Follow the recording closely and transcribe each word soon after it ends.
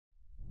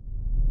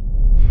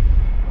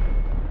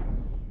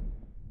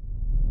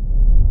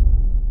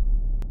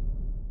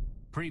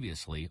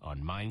Previously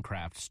on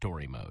Minecraft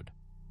Story Mode.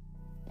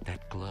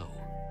 That glow,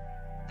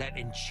 that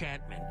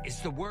enchantment is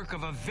the work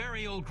of a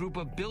very old group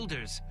of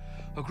builders.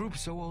 A group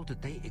so old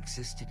that they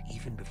existed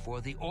even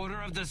before the Order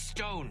of the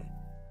Stone.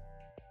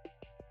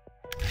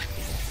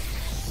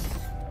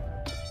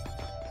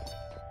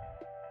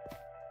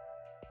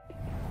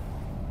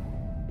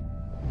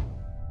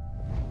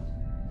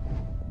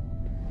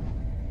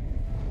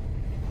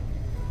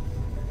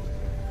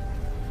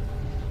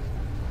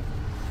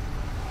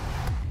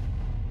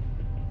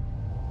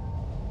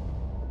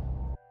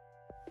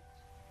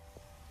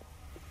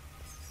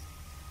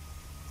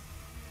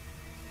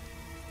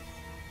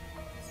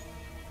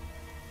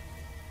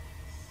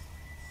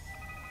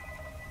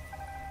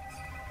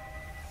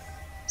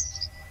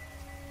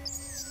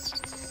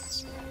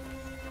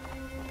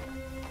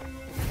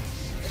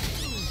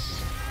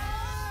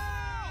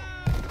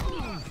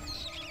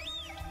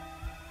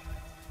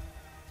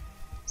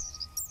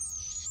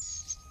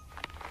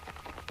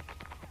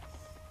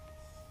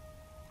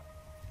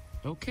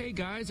 Okay,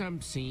 guys,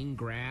 I'm seeing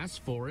grass,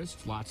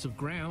 forest, lots of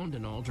ground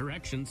in all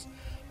directions.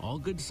 All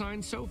good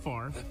signs so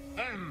far.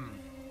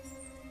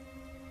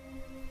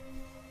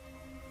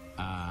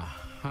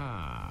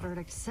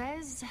 Verdict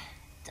says,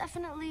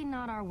 definitely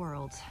not our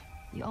world.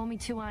 You owe me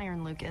 2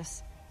 iron,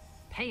 Lucas.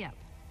 Pay up.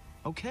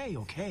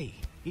 Okay.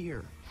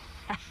 Here.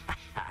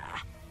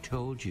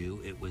 Told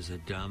you it was a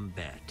dumb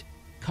bet.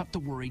 Cut the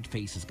worried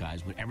faces,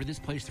 guys. Whatever this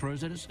place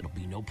throws at us, it'll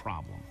be no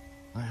problem.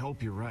 I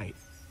hope you're right.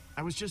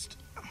 I was just...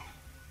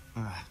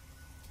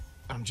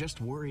 I'm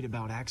just worried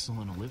about Axel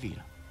and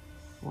Olivia.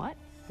 What?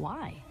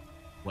 Why?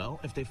 Well,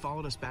 if they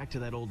followed us back to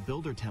that old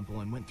builder temple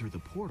and went through the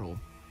portal...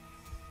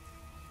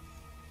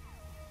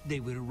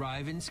 They would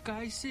arrive in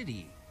Sky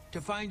City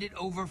to find it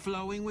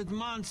overflowing with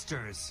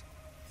monsters.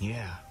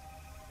 Yeah.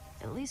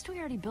 At least we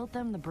already built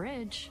them the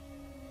bridge.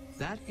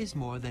 That is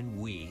more than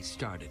we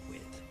started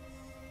with.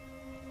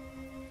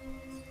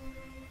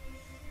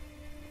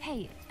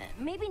 Hey,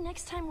 maybe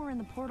next time we're in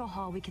the portal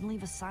hall we can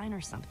leave a sign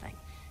or something.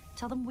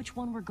 Tell them which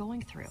one we're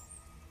going through.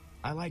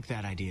 I like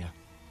that idea.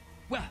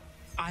 Well,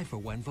 I for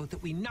one vote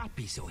that we not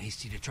be so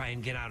hasty to try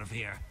and get out of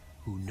here.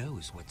 Who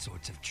knows what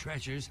sorts of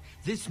treasures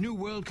this new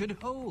world could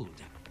hold?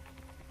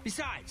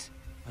 Besides,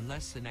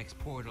 unless the next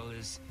portal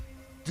is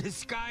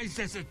disguised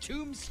as a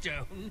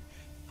tombstone,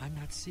 I'm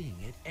not seeing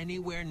it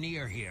anywhere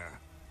near here.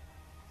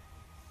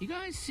 You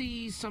guys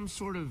see some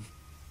sort of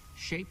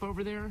shape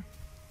over there?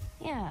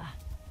 Yeah.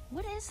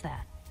 What is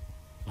that?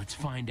 Let's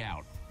find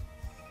out.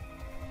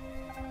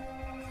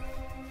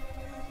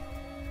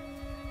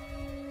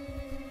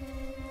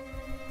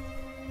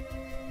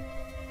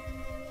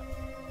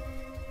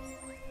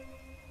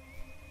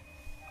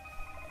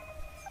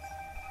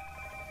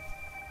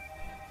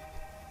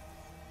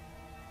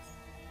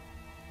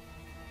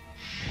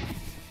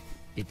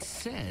 It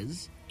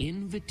says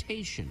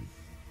invitation.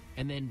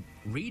 And then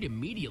read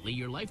immediately,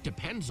 your life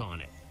depends on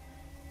it.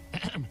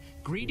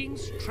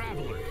 Greetings,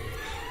 traveler.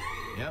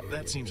 Yep,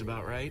 that seems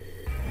about right.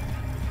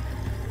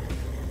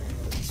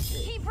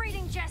 Keep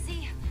reading,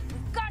 Jesse.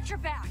 We've got your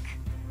back.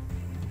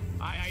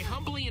 I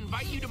humbly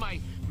invite you to my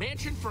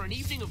mansion for an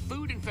evening of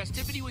food and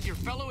festivity with your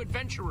fellow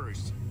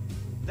adventurers.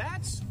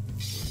 That's...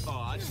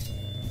 odd.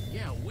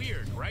 Yeah,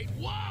 weird, right?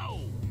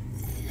 Whoa!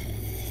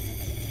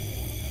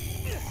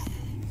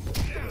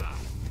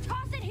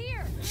 Toss it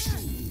here!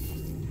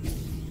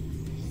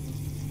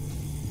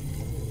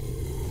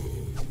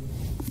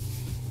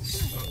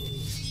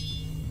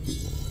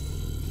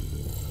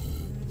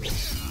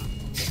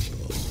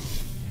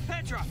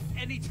 Petra,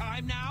 any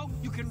time now?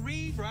 You can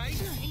read, right?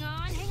 Hang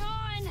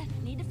on.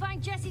 Need to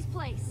find Jesse's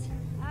place.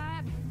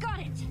 Got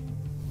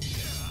it.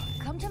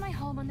 Come to my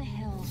home on the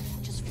hill.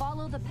 Just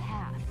follow the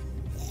path.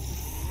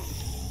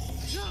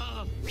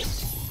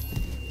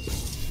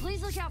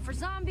 Please look out for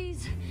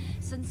zombies.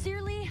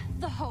 Sincerely,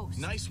 the host.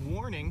 Nice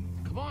warning.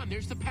 Come on,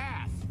 there's the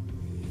path.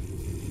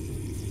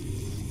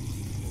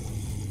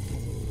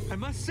 I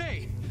must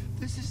say,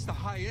 this is the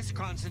highest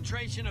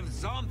concentration of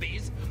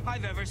zombies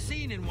I've ever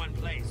seen in one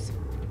place.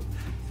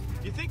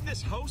 You think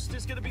this host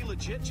is gonna be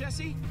legit,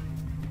 Jesse?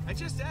 I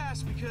just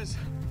asked because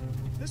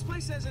this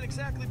place hasn't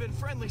exactly been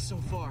friendly so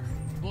far.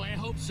 Boy, I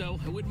hope so.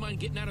 I wouldn't mind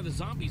getting out of the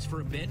zombies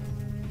for a bit.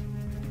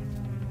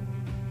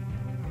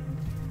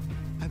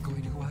 I'm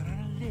going to go out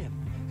on a limb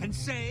and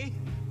say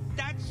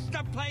that's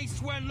the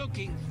place we're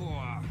looking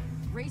for.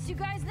 Race you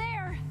guys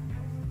there.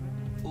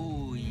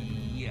 Oh,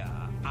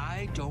 yeah.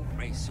 I don't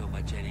race so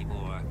much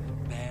anymore.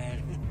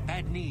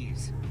 Bad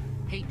knees.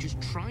 Hey, just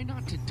try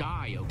not to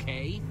die,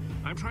 okay?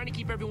 I'm trying to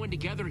keep everyone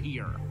together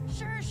here.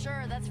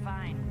 Sure, that's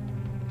fine.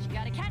 But you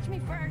gotta catch me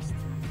first.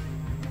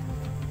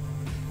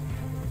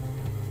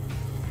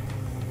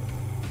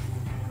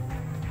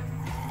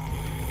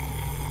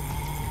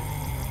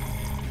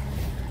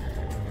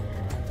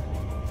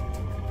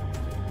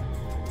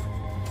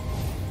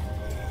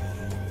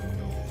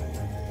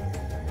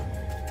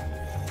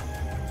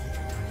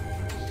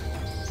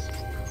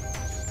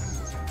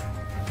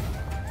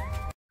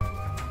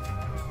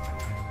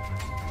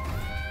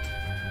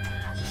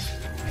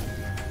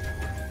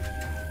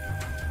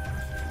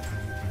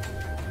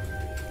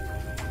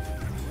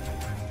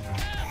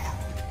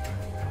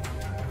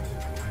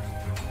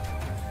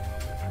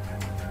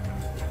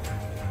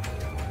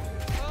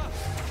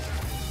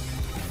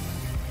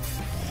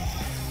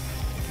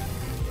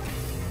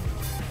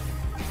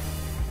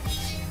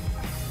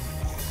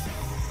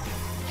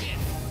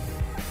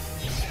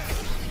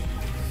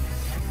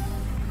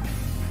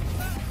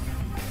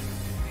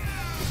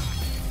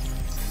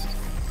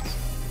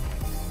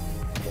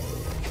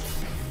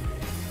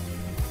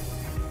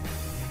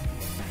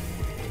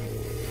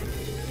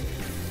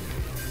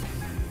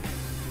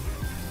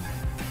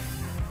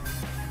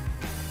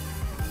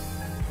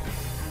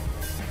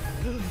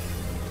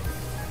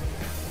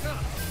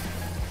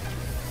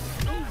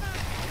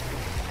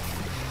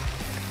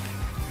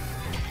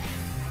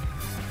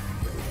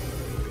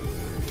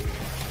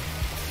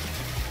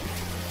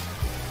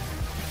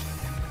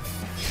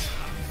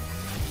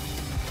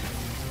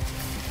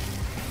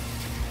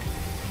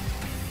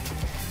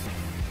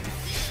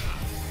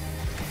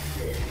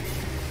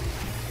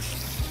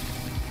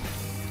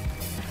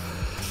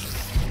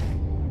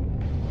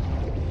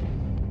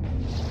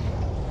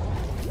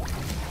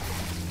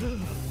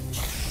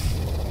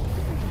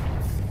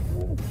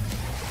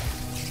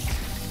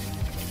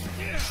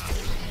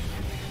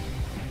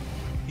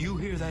 You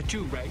hear that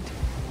too, right?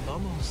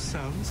 Almost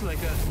sounds like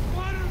a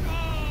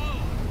waterfall!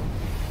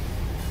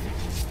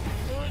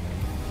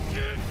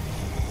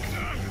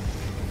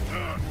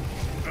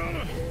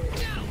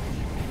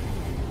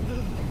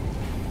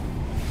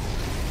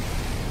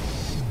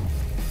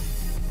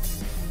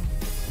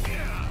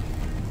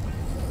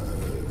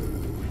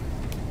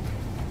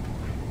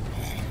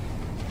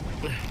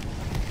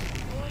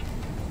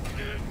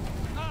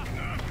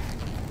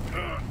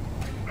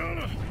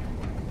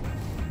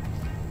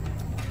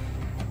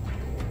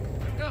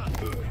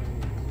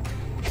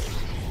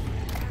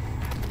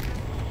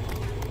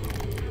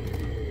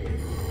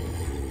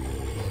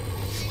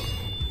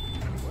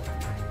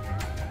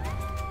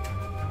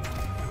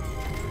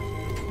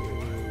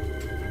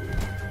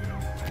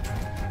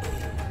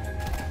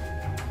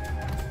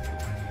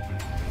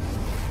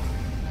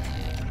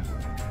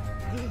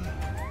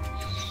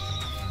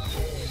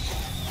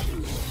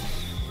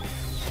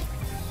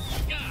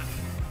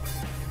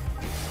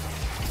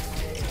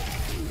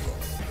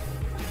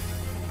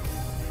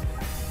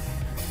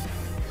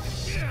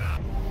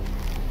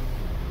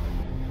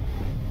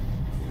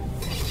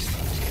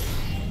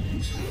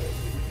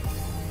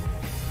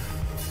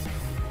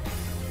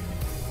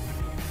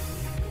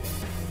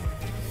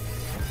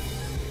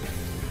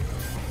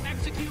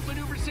 Execute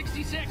maneuver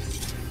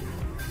 66.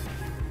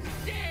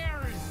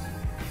 Stairs.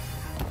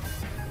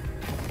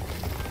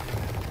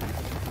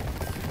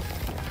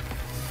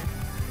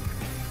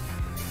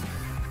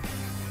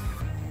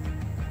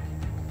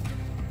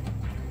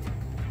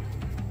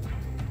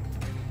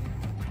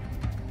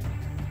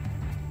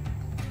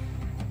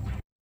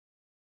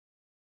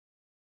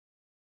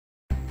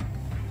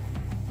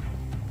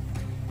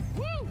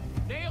 Woo!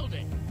 Nailed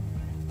it.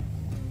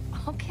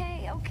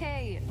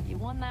 Okay. You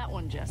won that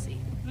one, Jesse.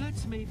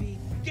 Let's maybe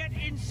get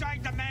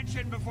inside the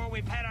mansion before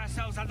we pat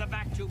ourselves on the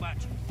back too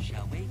much,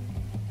 shall we?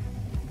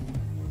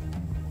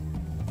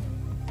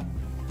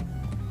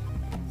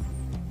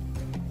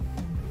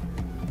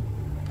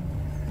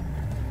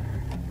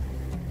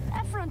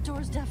 That front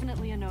door's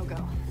definitely a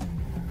no-go.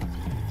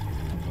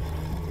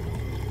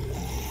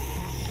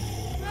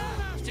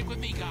 Stick with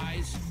me,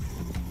 guys.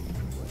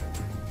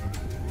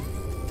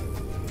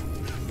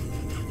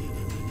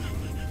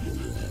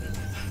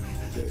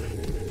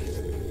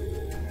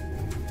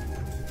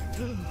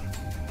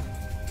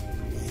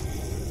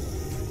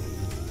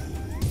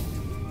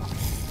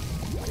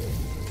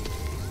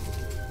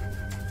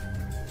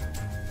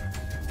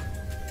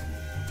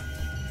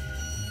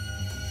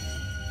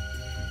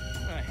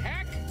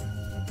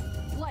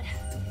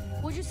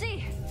 What'd you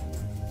see?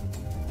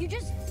 You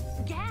just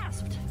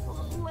gasped,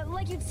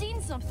 like you'd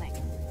seen something.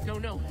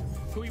 No.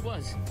 Who he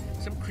was?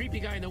 Some creepy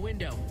guy in the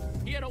window.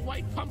 He had a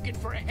white pumpkin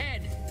for a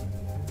head.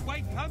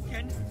 White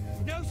pumpkin?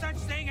 No such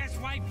thing as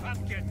white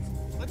pumpkins.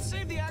 Let's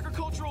save the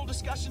agricultural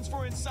discussions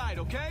for inside,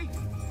 okay?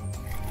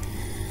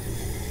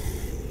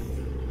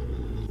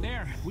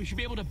 There, we should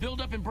be able to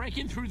build up and break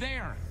in through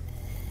there.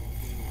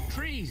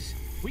 Trees,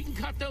 we can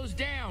cut those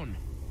down.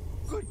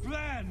 Good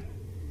plan.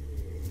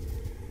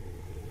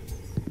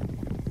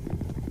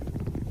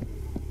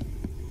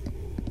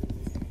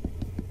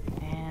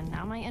 And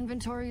now my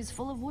inventory is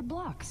full of wood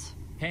blocks.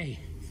 Hey,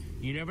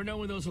 you never know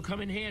when those will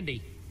come in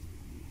handy.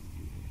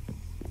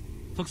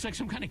 Looks like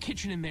some kind of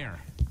kitchen in there.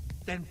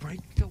 Then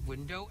break the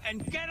window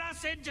and get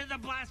us into the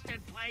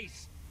blasted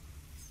place.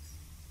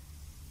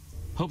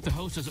 Hope the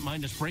host doesn't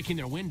mind us breaking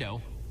their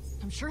window.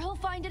 I'm sure he'll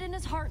find it in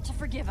his heart to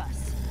forgive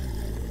us.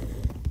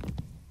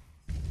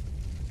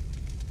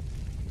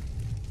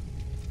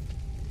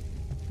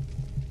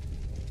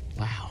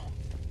 Wow,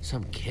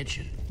 some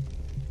kitchen.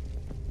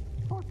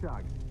 Hot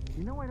dog,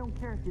 you know I don't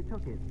care if you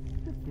took it.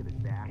 Just give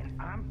it back. And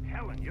I'm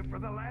telling you for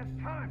the last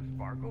time,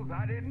 Sparkles,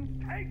 I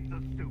didn't take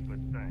the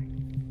stupid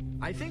thing.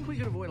 I think we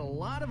could avoid a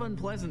lot of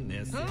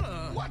unpleasantness.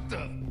 What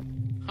the?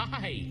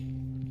 Hi.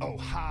 Oh,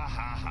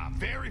 ha.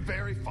 Very,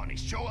 very funny.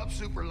 Show up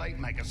super late,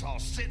 make us all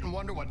sit and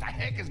wonder what the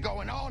heck is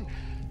going on.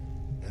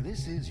 Now,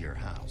 this is your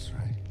house,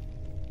 right?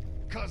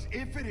 Because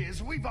if it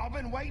is, we've all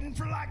been waiting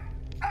for like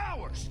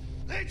hours.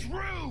 It's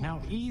rude.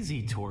 Now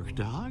easy, Torque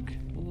Dog.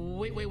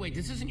 Wait.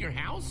 This isn't your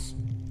house?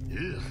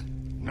 Ugh,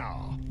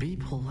 no. Be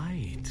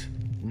polite.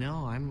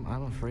 No, I'm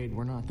afraid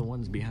we're not the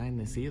ones behind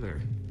this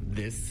either.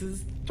 This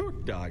is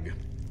Torque Dog.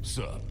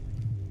 Sup?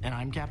 And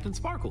I'm Captain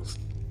Sparkles.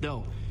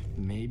 Though,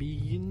 maybe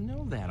you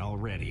know that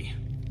already.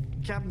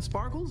 Captain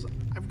Sparkles,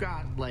 I've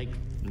got like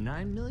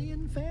 9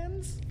 million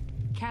fans.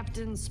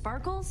 Captain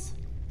Sparkles?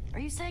 Are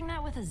you saying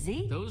that with a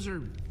Z? Those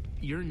are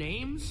your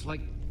names?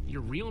 Like,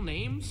 your real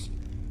names?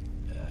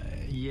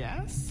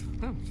 Yes?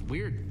 Oh, it's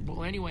weird.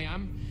 Well, anyway,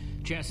 I'm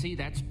Jesse.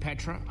 That's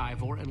Petra,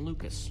 Ivor, and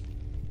Lucas.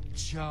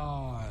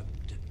 Charmed.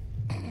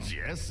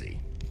 Jesse?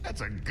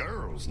 That's a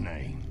girl's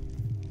name.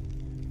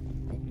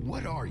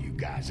 What are you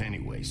guys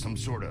anyway? Some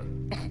sort of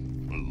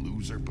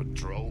loser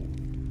patrol?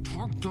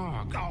 Torque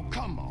dog. Oh,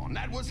 come on.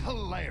 That was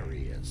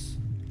hilarious.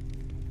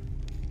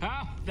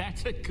 Ah,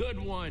 that's a good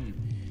one.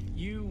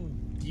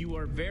 You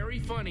are very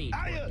funny,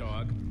 Torque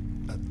Dog.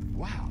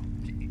 Wow.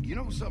 You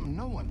know something?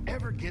 No one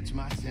ever gets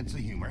my sense of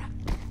humor.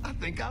 I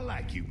think I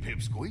like you,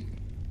 Pipsqueak.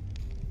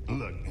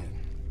 Look,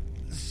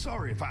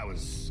 sorry if I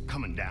was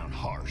coming down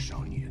harsh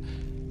on you.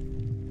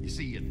 You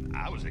see,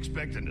 I was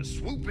expecting to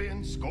swoop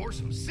in, score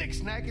some sick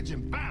snackage,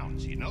 and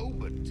bounce, you know,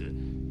 but,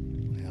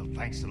 well,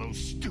 thanks to those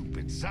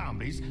stupid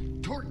zombies,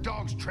 Torque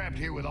Dog's trapped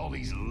here with all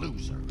these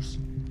losers.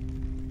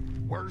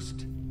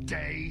 Worst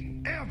day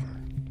ever.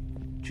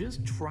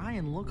 Just try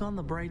and look on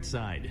the bright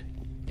side.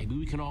 Maybe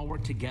we can all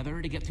work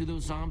together to get through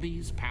those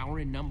zombies, power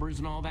in numbers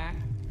and all that?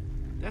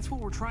 That's what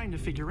we're trying to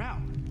figure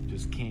out.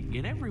 Just can't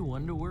get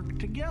everyone to work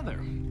together.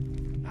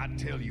 I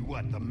tell you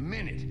what, the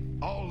minute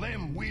all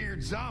them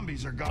weird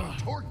zombies are gone,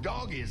 Torque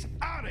Dog is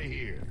out of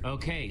here.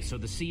 Okay, so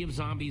the sea of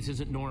zombies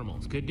isn't normal.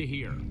 It's good to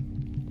hear.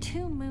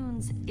 2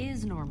 moons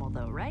is normal,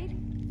 though, right?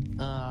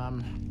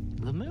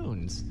 The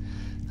moons.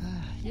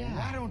 Yeah.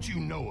 Why don't you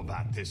know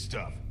about this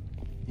stuff?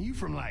 You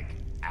from, like,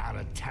 out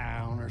of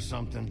town or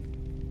something?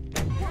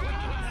 What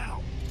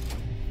now?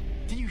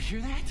 Did you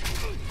hear that?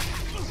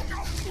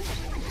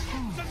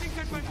 Something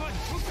touched my foot.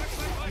 Who touched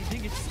my foot? I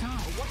think it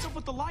stopped. What's up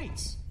with the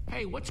lights?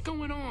 Hey, what's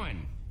going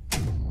on?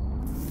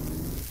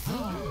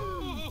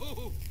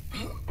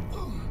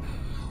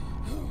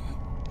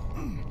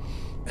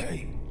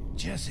 Hey,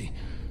 Jesse.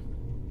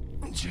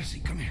 Jesse,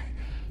 come here.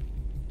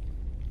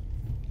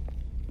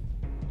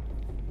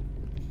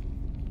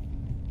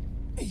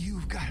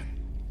 You've got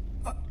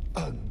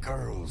a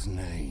girl's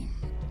name.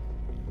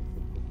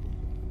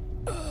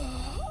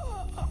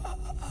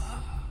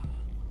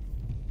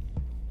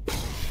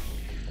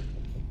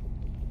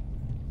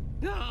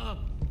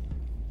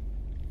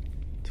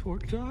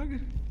 Torque Dog?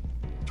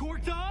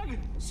 Torque dog?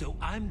 So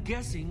I'm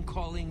guessing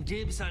calling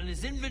dibs on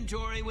his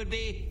inventory would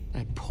be...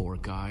 That poor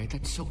guy.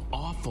 That's so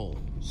awful.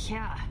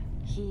 Yeah,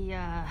 he,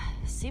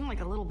 seemed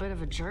like a little bit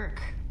of a jerk.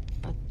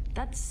 But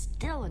that's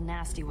still a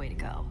nasty way to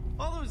go.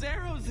 All those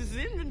arrows, his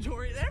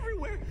inventory,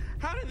 everywhere.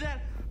 How did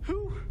that...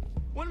 Who?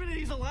 1 minute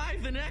he's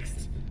alive, the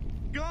next...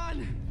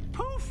 Gone.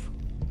 Poof!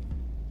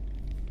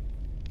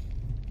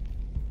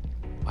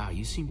 Wow,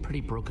 you seem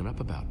pretty broken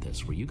up about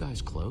this. Were you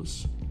guys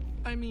close?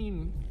 I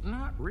mean,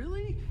 not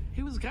really.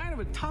 He was kind of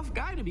a tough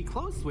guy to be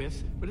close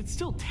with, but it's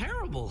still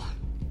terrible.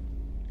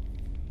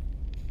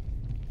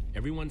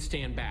 Everyone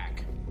stand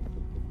back.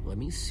 Let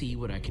me see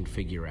what I can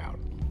figure out.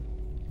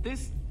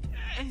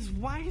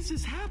 Why is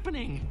this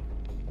happening?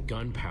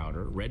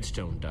 Gunpowder,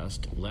 redstone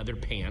dust, leather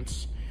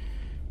pants.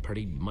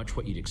 Pretty much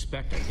what you'd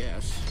expect, I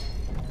guess.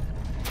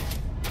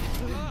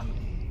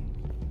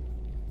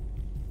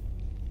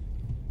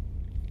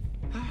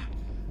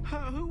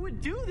 Who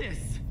would do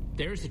this?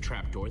 There's the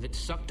trapdoor that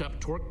sucked up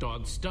Torque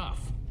Dog's stuff.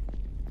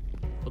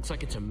 Looks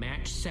like it's a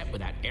match set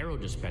with that arrow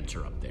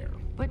dispenser up there.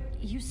 But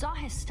you saw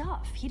his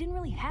stuff. He didn't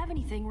really have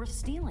anything worth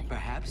stealing.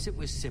 Perhaps it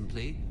was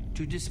simply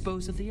to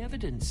dispose of the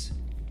evidence.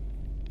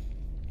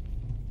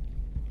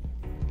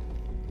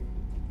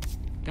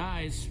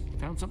 Guys,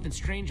 found something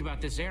strange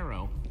about this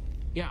arrow.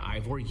 Yeah,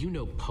 Ivor, you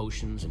know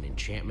potions and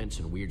enchantments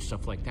and weird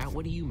stuff like that.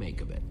 What do you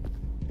make of it?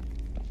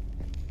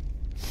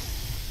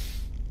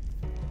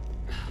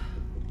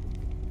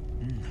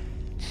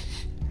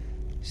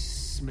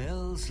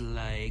 Smells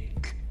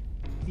like...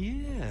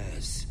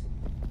 Yes.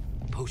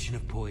 Potion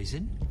of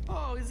poison?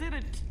 Oh, is it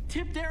a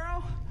tipped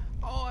arrow?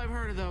 Oh, I've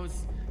heard of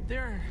those.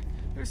 They're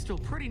still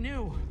pretty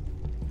new.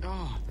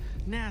 Oh,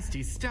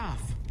 nasty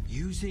stuff.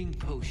 Using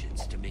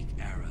potions to make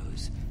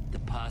arrows. The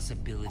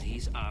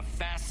possibilities are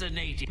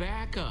fascinating.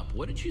 Back up.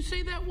 What did you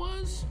say that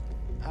was?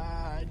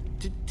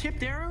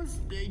 Tipped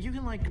arrows? You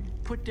can, like,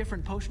 put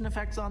different potion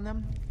effects on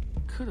them?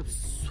 Could have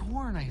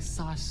sworn I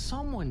saw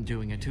someone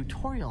doing a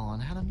tutorial on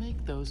how to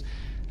make those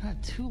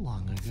not too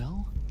long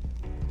ago.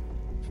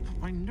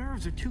 My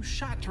nerves are too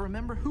shot to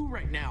remember who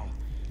right now.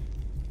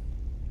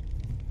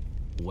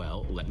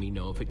 Well, let me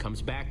know if it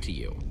comes back to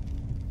you.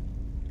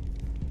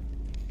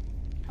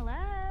 Hello?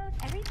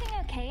 Everything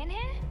okay in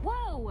here?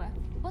 Whoa!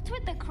 What's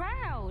with the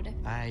crowd?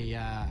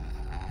 I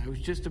was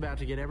just about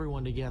to get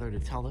everyone together to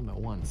tell them at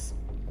once.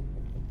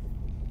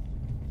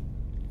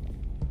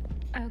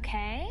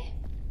 Okay.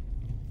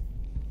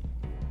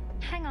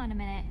 Hang on a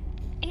minute.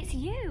 It's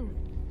you.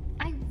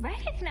 I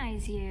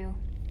recognize you.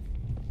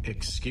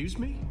 Excuse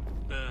me?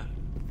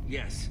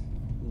 Yes.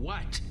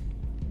 What?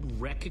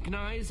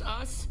 Recognize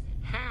us?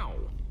 How?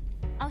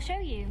 I'll show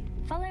you.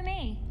 Follow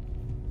me.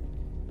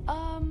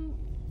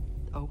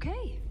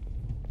 Okay.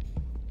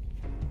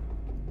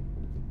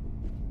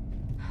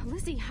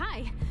 Lizzie,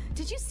 hi.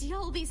 Did you see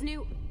all these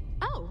new...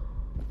 Oh,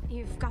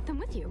 you've got them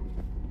with you.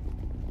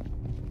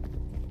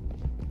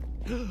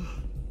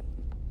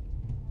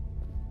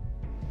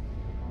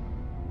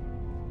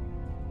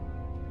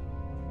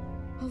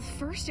 Well,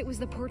 first it was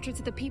the portraits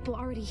of the people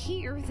already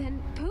here,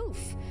 then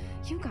poof,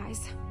 you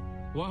guys.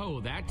 Whoa,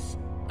 that's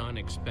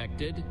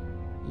unexpected.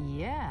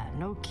 Yeah,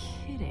 no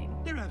kidding.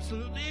 They're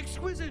absolutely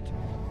exquisite.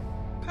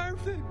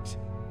 Perfect.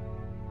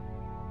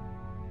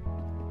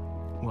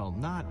 Well,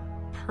 not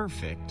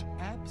perfect.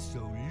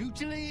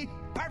 Absolutely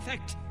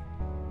perfect.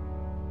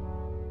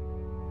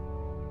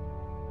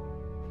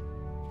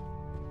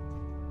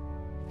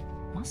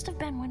 Must have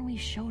been when we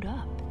showed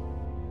up.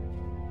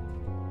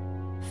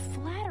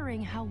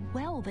 Flattering how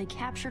well they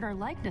captured our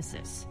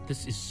likenesses.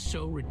 This is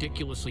so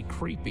ridiculously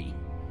creepy.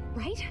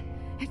 Right?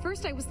 At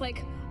first I was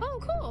like, oh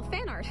cool,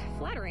 fan art,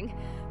 flattering.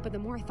 But the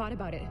more I thought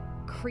about it,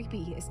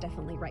 creepy is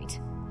definitely right.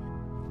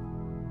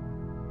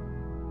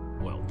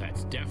 Well,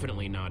 that's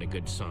definitely not a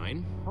good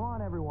sign. Come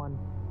on, everyone.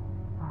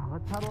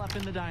 Let's huddle up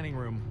in the dining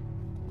room.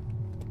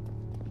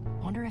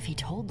 Wonder if he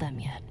told them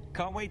yet.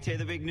 Can't wait to hear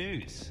the big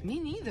news. Me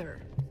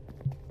neither.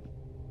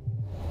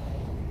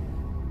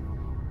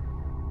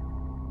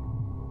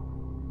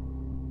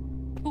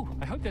 Ooh,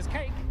 I hope there's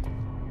cake.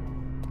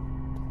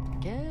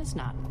 Guess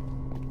not.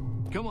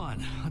 Come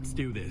on, let's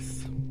do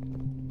this.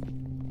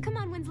 Come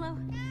on, Winslow.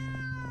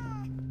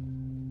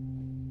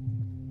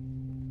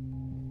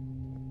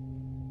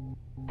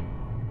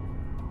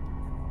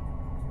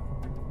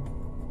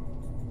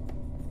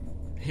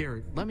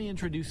 Here, let me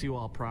introduce you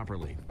all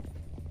properly.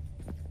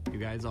 You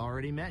guys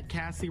already met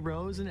Cassie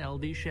Rose and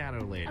LD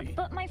Shadow Lady.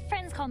 But my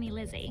friends call me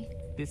Lizzie.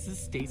 This is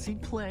Stacy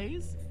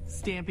Plays,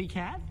 Stampy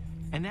Cat,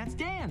 and that's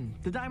Dan,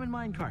 the Diamond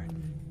Minecart.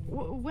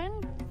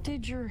 When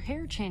did your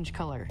hair change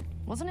color?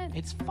 Wasn't it?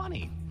 It's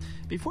funny.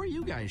 Before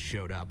you guys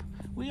showed up,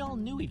 we all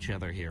knew each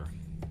other here.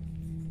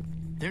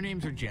 Their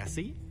names are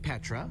Jesse,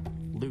 Petra,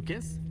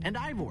 Lucas, and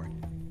Ivor.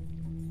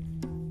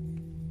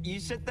 You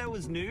said there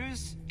was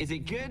news? Is it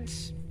good?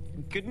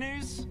 Good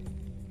news?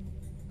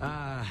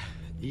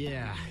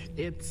 Yeah,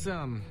 it's,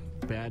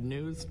 bad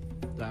news,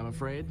 I'm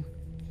afraid.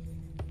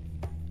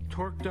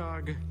 Torque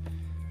Dog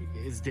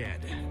is dead.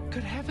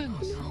 Good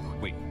heavens.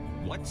 Wait,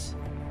 what?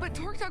 But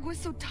Torque Dog was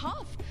so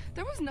tough.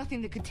 There was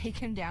nothing that could take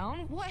him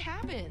down. What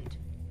happened?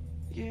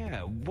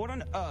 Yeah, what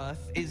on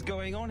earth is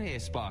going on here,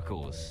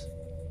 Sparkles?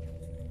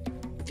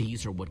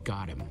 These are what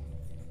got him.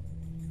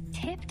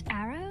 Tipped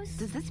arrows?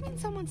 Does this mean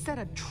someone set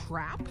a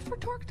trap for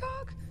Torque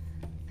Dog?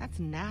 That's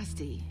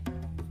nasty.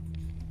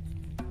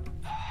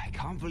 I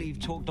can't believe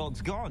Torque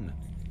Dog's gone.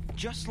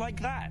 Just like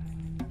that.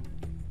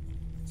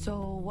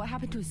 So what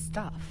happened to his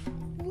stuff?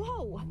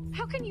 Whoa,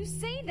 how can you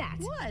say that?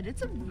 What?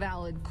 It's a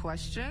valid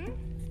question.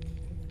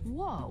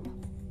 Whoa.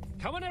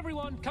 Come on,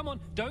 everyone. Come on.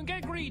 Don't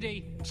get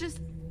greedy.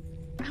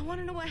 I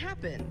want to know what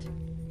happened.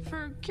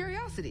 For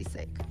curiosity's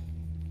sake.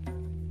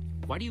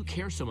 Why do you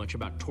care so much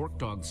about Torque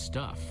Dog's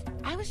stuff?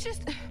 I was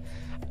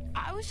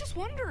just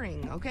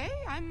wondering, okay?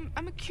 I'm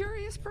a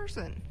curious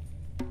person.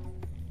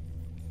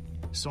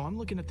 So I'm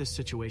looking at this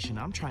situation,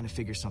 I'm trying to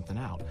figure something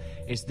out.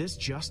 Is this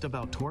just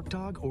about Torque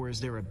Dog, or is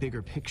there a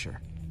bigger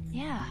picture?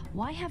 Yeah,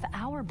 why have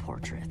our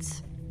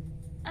portraits?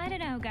 I don't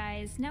know,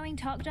 guys. Knowing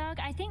Torque Dog,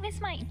 I think this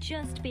might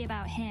just be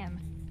about him.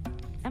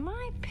 Am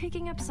I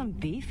picking up some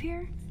beef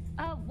here?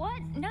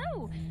 What?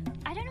 No!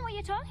 I don't know what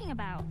you're talking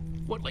about.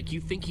 What, like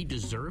you think he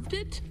deserved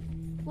it?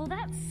 Well,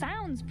 that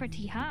sounds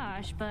pretty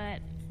harsh,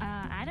 but,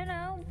 I don't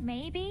know,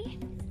 maybe?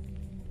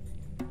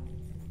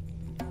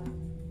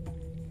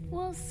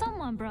 Well,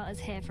 someone brought us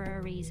here for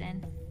a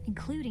reason,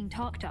 including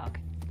Torque Dog.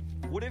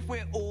 What if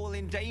we're all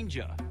in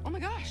danger? Oh my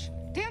gosh,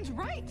 Dan's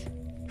right.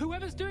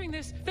 Whoever's doing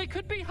this, they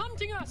could be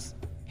hunting us.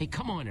 Hey,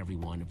 come on,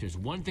 everyone. If there's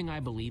one thing I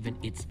believe in,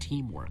 it's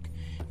teamwork.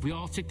 If we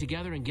all stick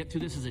together and get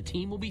through this as a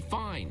team, we'll be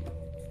fine.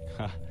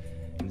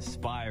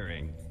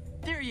 Inspiring.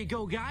 There you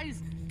go,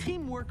 guys.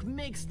 Teamwork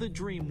makes the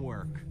dream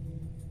work.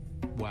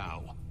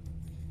 Wow.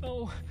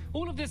 Oh,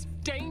 all of this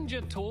danger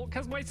talk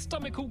has my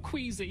stomach all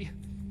queasy.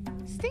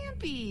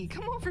 Stampy,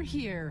 come over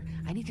here.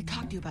 I need to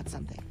talk to you about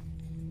something.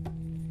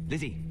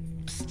 Lizzie.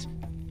 Psst.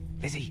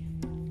 Lizzie.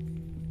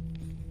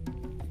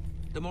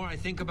 The more I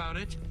think about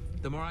it,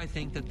 the more I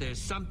think that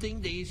there's something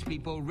these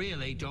people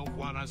really don't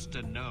want us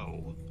to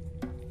know.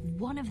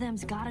 One of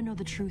them's gotta know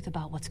the truth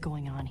about what's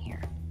going on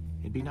here.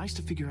 It'd be nice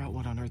to figure out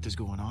what on earth is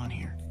going on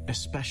here,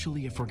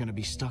 especially if we're gonna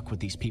be stuck with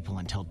these people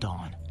until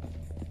dawn.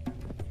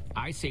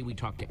 I say we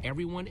talk to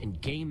everyone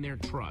and gain their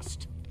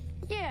trust.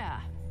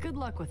 Yeah, good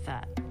luck with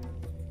that.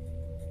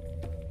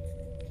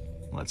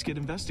 Let's get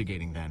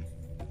investigating then.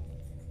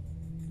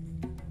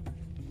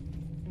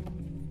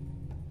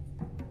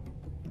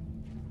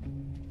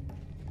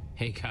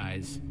 Hey,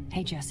 guys.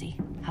 Hey, Jesse,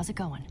 how's it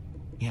going?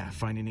 Yeah,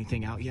 find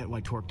anything out yet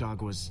why Torque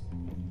Dog was,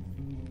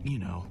 you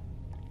know.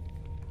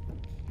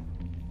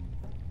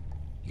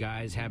 You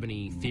guys have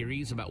any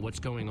theories about what's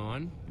going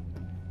on?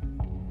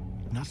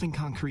 Nothing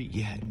concrete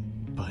yet,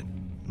 but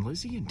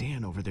Lizzie and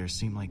Dan over there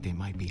seem like they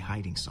might be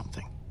hiding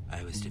something.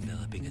 I was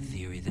developing a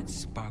theory that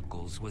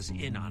Sparkles was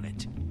in on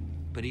it.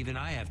 But even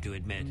I have to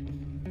admit,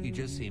 he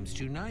just seems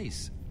too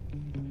nice.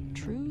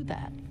 True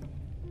that.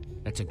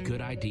 That's a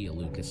good idea,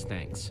 Lucas.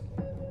 Thanks.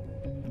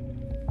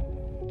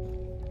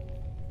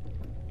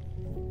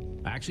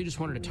 I actually just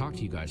wanted to talk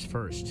to you guys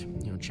first.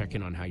 Check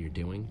in on how you're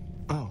doing.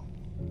 Oh,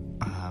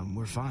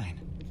 we're fine.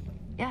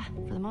 Yeah,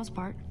 for the most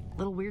part. A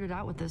little weirded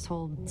out with this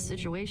whole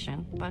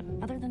situation, but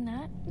other than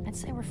that, I'd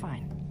say we're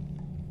fine.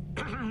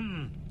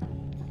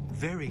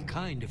 Very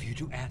kind of you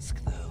to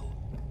ask, though.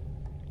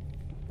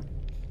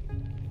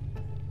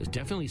 There's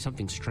definitely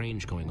something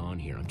strange going on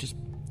here. I'm just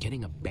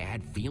getting a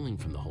bad feeling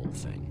from the whole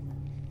thing.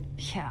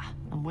 Yeah,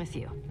 I'm with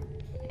you.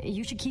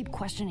 You should keep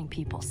questioning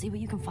people, see what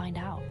you can find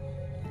out.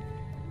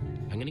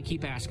 I'm gonna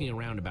keep asking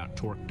around about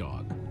Torque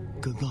Dog.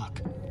 Good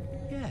luck.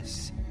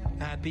 Yes,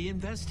 happy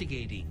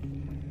investigating.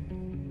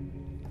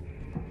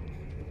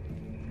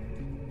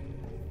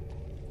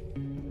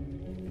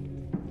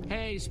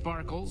 Hey,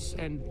 Sparkles,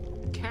 and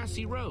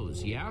Cassie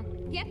Rose, yeah?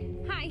 Yep,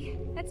 hi,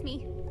 that's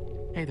me.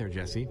 Hey there,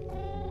 Jesse.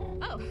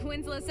 Oh,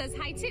 Winslow says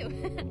hi too.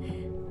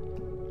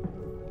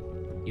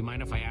 You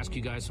mind if I ask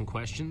you guys some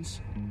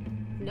questions?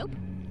 Nope.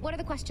 What are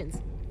the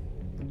questions?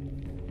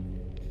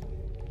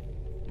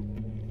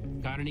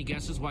 Got any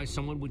guesses why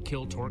someone would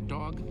kill Torque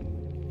Dog?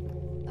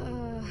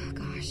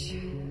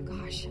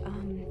 Gosh.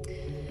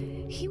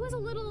 He was a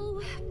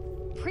little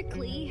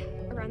prickly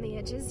around the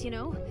edges,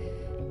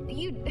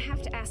 You'd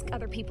have to ask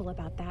other people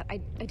about that. I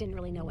didn't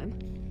really know him.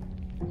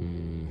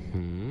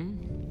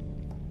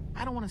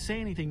 I don't want to say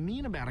anything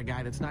mean about a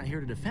guy that's not here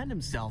to defend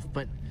himself,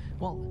 but,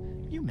 well,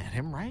 you met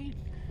him, right?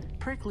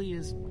 Prickly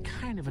is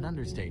kind of an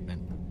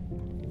understatement.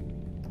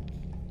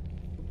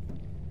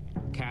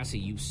 Cassie,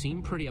 you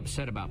seem pretty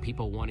upset about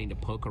people wanting to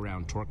poke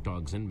around Torque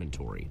Dog's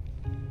inventory.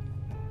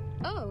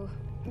 Oh,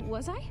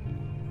 was I?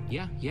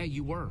 Yeah,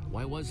 you were.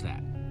 Why was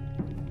that?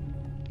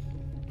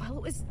 Well,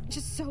 it was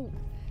just so...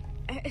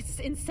 It's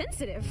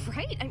insensitive,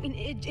 right? I mean,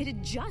 it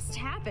had just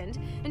happened,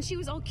 and she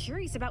was all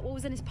curious about what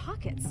was in his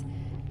pockets.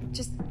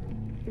 Just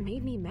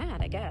made me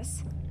mad, I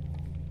guess.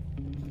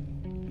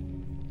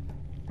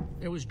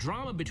 There was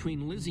drama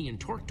between Lizzie and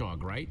Torque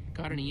Dog, right?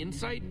 Got any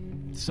insight?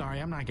 Sorry,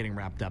 I'm not getting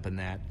wrapped up in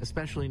that,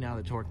 especially now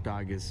that Torque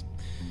Dog is,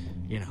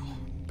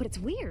 But it's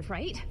weird,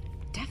 right?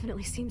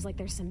 Definitely seems like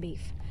there's some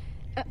beef.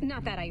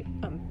 Not that I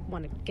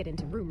want to get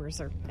into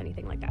rumors or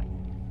anything like that.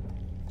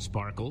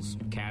 Sparkles,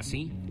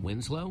 Cassie,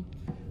 Winslow,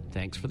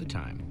 thanks for the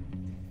time.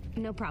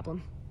 No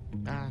problem.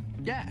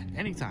 Yeah,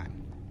 anytime.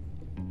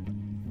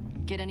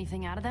 Get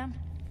anything out of them?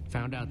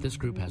 Found out this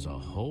group has a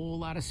whole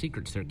lot of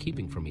secrets they're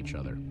keeping from each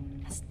other.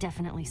 That's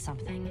definitely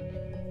something.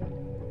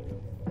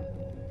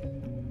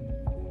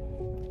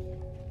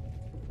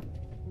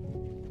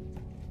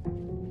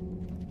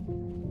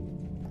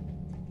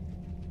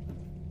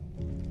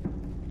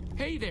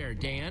 Hey there,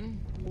 Dan.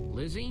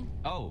 Lizzie?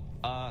 Oh,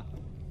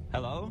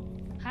 hello?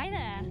 Hi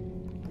there.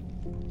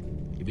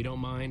 If you don't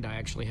mind, I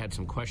actually had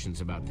some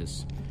questions about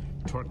this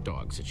Torque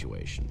Dog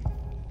situation.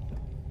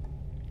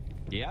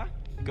 Yeah?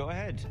 Go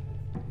ahead.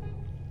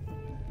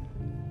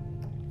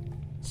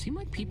 Seemed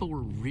like people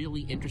were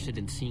really interested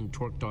in seeing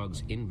Torque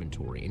Dog's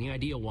inventory. Any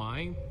idea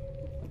why?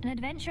 An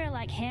adventurer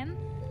like him,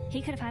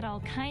 he could have had all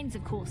kinds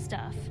of cool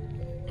stuff.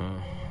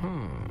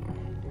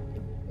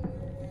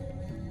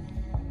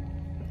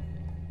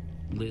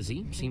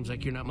 Lizzie, seems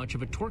like you're not much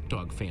of a Torque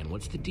Dog fan.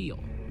 What's the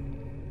deal?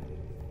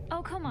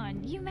 Oh, come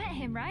on. You met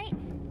him, right?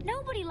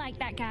 Nobody liked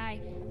that guy.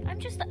 I'm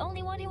just the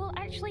only one who will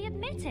actually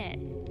admit it.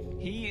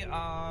 He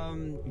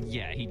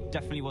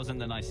definitely wasn't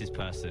the nicest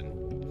person.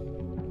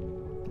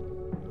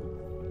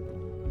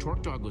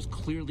 Torque Dog was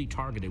clearly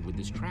targeted with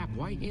this trap.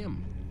 Why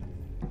him?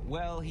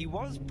 Well, he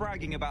was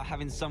bragging about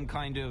having some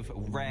kind of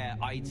rare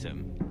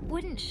item.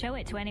 Wouldn't show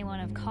it to anyone,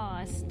 of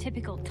course.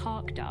 Typical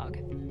Torque Dog.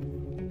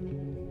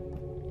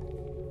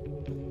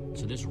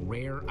 So this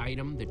rare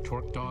item that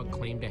Torque Dog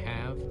claimed to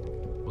have,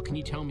 what can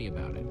you tell me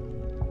about it?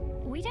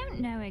 We don't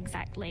know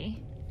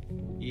exactly.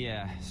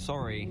 Yeah,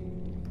 sorry.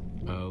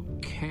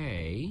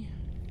 Okay,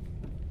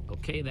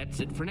 that's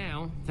it for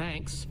now.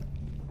 Thanks.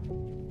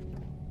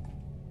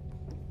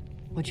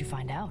 What'd you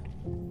find out?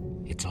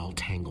 It's all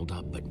tangled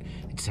up, but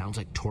it sounds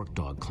like Torque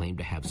Dog claimed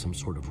to have some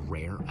sort of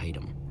rare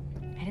item.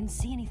 I didn't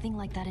see anything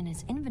like that in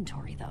his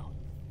inventory, though.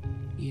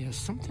 Yeah,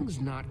 something's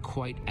not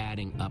quite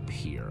adding up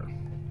here.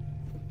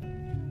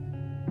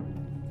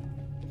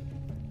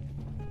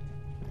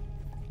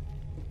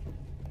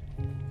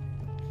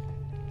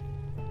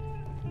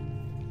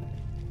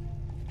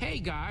 Hey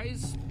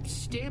guys,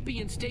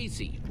 Stampy and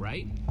Stacy,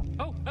 right?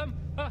 Oh,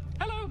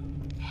 hello.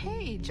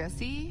 Hey,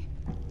 Jesse.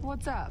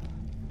 What's up?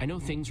 I know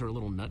things are a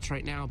little nuts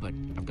right now, but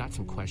I've got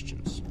some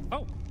questions.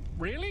 Oh,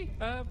 really?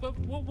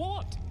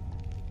 What?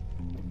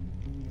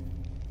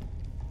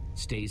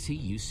 Stacy,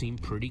 you seem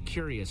pretty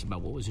curious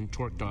about what was in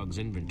Torque Dog's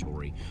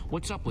inventory.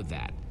 What's up with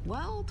that?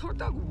 Well, Torque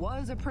Dog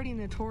was a pretty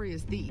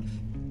notorious thief.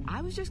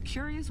 I was just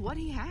curious what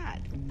he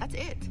had. That's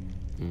it.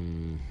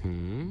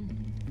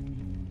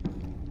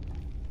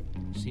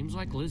 Seems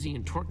like Lizzie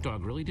and Torque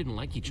Dog really didn't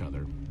like each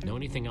other. Know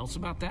anything else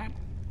about that?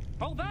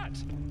 Oh, that!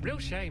 Real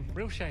shame.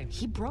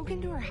 He broke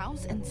into her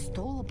house and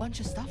stole a bunch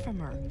of stuff from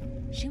her.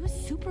 She was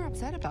super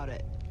upset about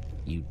it.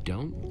 You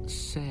don't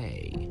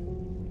say.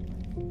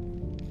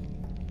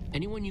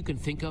 Anyone you can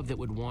think of that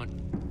would want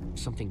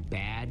something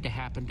bad to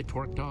happen to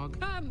Torque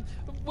Dog?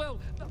 Well,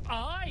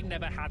 I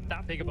never had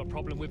that big of a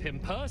problem with him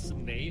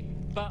personally,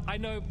 but I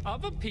know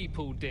other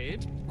people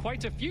did.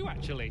 Quite a few,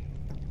 actually.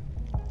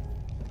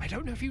 I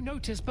don't know if you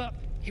noticed, but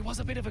he was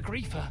a bit of a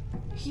griefer.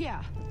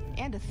 Yeah,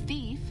 and a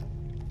thief.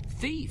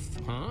 Thief,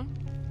 huh?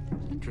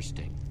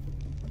 Interesting.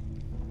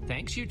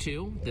 Thanks, you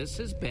two. This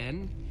has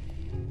been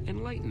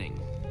enlightening.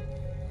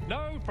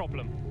 No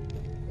problem.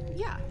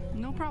 Yeah,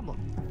 no problem.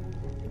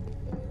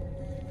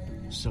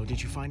 So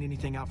did you find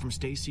anything out from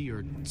Stacy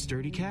or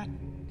Sturdy Cat?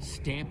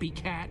 Stampy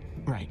Cat?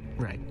 Right.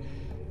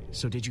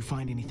 So did you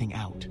find anything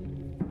out?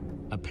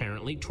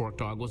 Apparently, Torque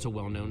Dog was a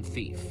well-known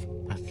thief.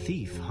 A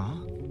thief,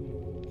 huh?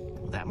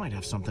 Well, that might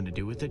have something to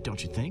do with it,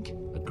 don't you think?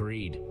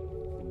 Agreed.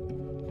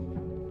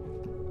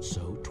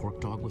 So,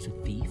 Torque Dog was a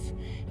thief,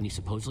 and he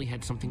supposedly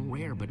had something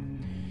rare, but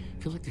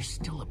I feel like there's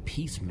still a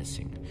piece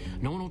missing.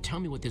 No one will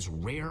tell me what this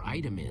rare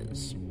item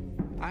is.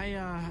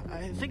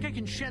 I think I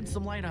can shed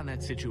some light on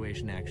that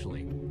situation,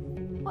 actually.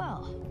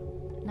 Well,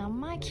 now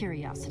my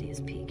curiosity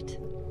is piqued.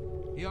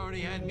 He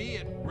already had me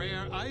at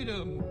rare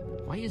item.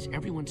 Why is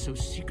everyone so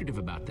secretive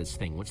about this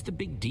thing? What's the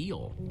big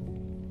deal?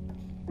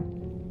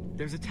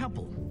 There's a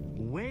temple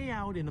way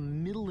out in the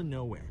middle of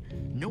nowhere.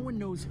 No one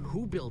knows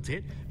who built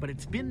it, but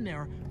it's been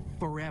there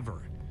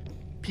forever.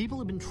 People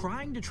have been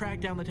trying to track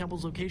down the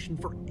temple's location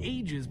for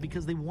ages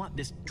because they want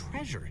this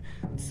treasure.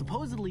 It's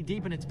supposedly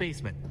deep in its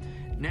basement.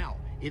 Now,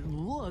 it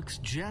looks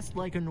just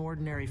like an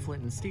ordinary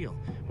flint and steel,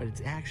 but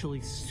it's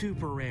actually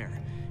super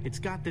rare. It's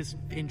got this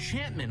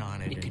enchantment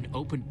on it. It can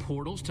open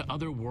portals to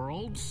other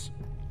worlds?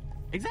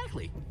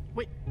 Exactly.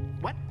 Wait,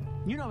 what?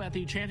 You know about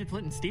the enchanted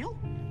flint and steel?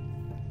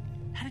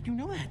 How did you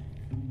know that?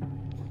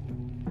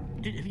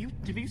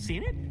 Have you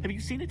seen it? Have you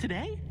seen it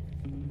today?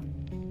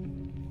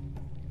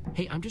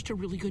 Hey, I'm just a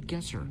really good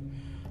guesser.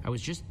 I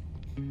was just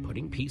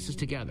putting pieces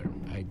together.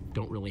 I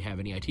don't really have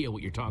any idea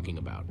what you're talking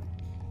about.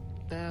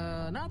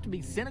 Not to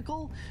be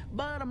cynical,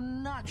 but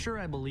I'm not sure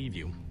I believe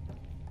you.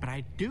 But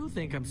I do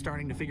think I'm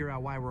starting to figure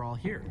out why we're all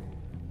here.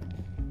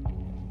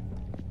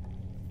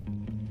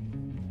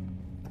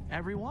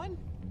 Everyone?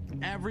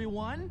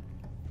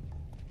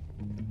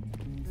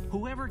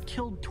 Whoever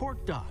killed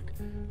Torque Dog,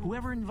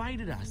 whoever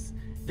invited us,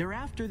 they're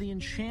after the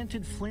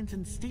enchanted flint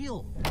and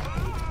steel.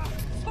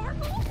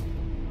 Sparkle?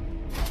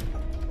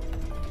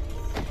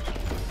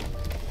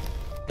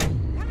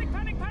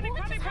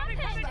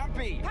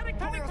 Stumpy! Panic!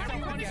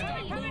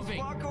 Stop moving!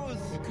 Sparkles!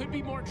 There could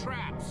be more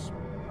traps.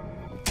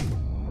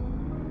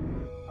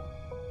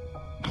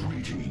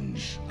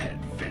 Greetings,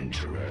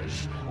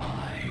 adventurers.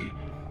 I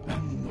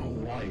am the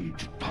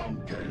White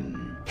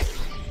Pumpkin.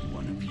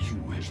 One of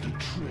you has the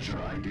treasure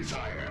I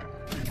desire,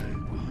 and I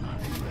will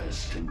not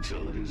rest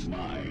until it is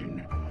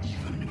mine,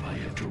 even if I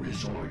have to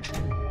resort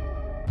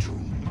to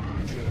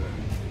murder.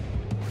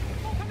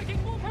 More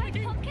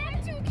panicking!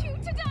 I'm too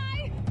cute to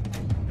die!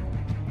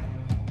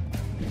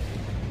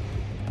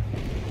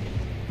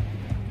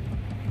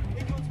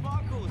 They killed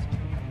Sparkles!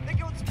 They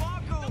killed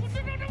Sparkles! No, this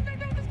can't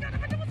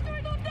happen! What's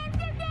going on?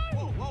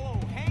 No!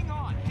 Whoa, hang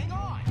on!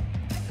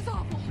 This is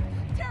awful.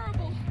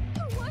 Terrible.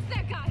 Who was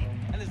that guy?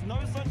 And there's no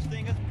such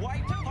thing as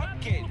white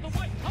pumpkins! The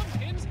white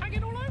pumpkins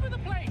hanging all over the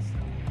place!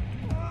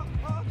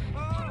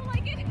 I don't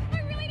like it.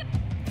 I really don't.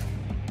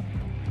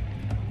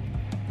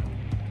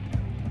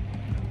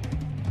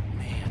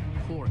 Man,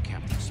 poor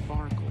Captain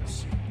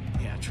Sparkles.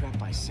 Yeah, trapped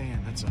by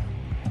sand, that's a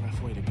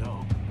rough way to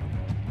go.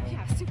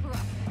 Yeah, super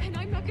rough. And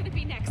I'm not gonna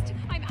be next.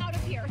 I'm out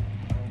of here.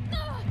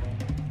 Ugh.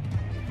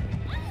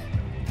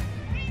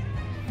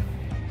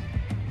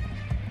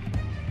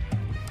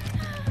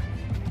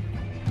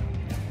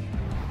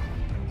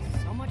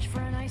 So much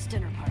for a nice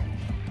dinner party.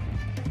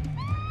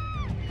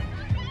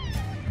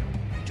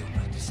 I don't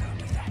like the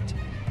sound of that.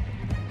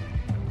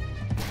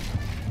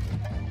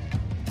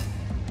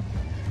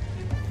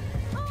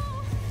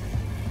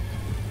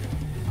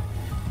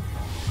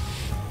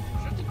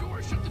 Shut the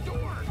door! Shut the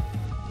door!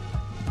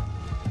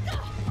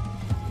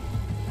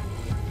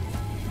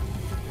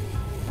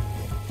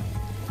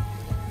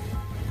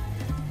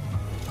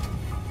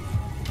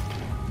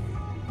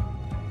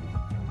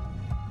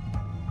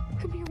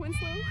 Come here,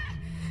 Winslow.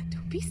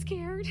 Don't be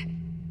scared.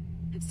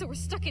 So we're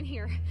stuck in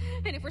here.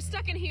 And if we're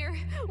stuck in here,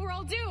 we're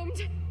all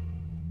doomed.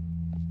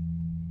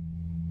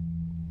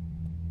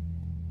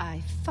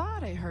 I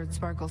thought I heard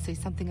Sparkle say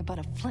something about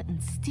a flint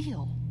and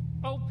steel.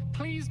 Oh,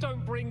 please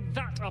don't bring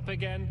that up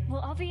again.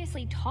 Well,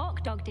 obviously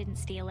Torque Dog didn't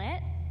steal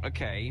it.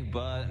 Okay,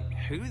 but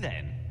who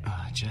then?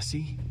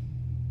 Jesse?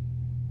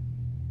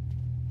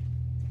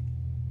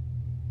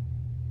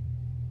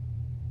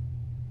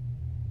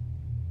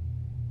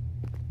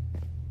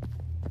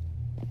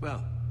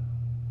 Well,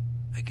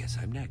 I guess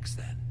I'm next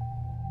then.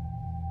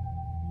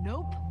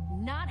 Nope,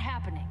 not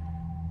happening.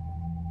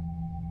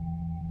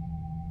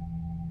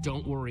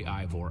 Don't worry,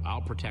 Ivor.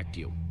 I'll protect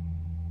you.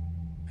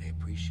 I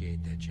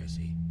appreciate that,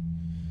 Jesse.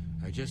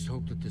 I just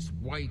hope that this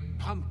white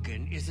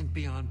pumpkin isn't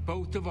beyond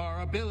both of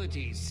our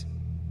abilities.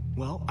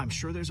 Well, I'm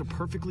sure there's a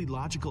perfectly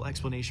logical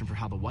explanation for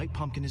how the White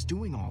Pumpkin is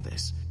doing all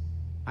this.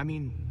 I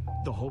mean,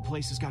 the whole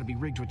place has got to be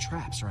rigged with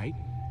traps, right?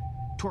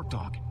 Torque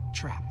Dog,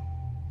 trap.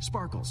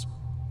 Sparkles,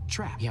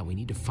 trap. Yeah, we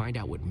need to find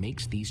out what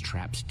makes these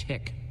traps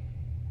tick.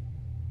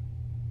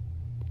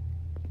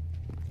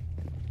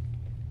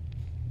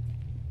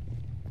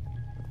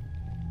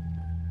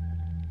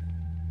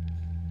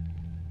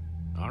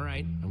 All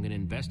right, I'm gonna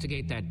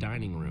investigate that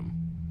dining room.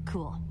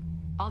 Cool.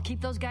 I'll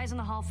keep those guys in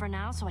the hall for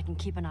now so I can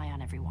keep an eye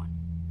on everyone.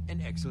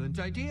 An excellent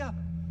idea.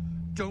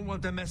 Don't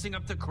want them messing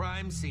up the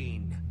crime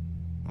scene.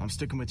 I'm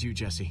sticking with you,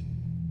 Jesse.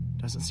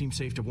 Doesn't seem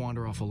safe to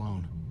wander off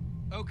alone.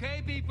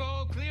 Okay,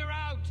 people, clear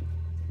out!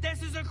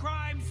 This is a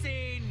crime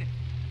scene!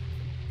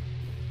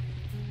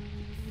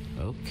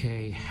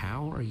 Okay,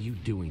 how are you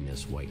doing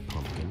this, White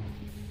Pumpkin?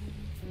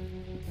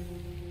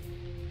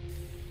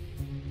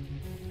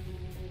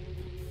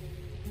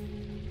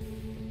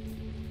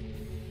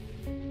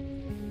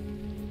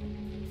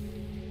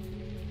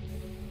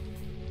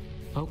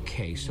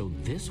 Okay, so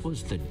this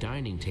was the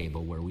dining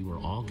table where we were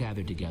all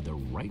gathered together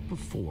right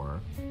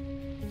before...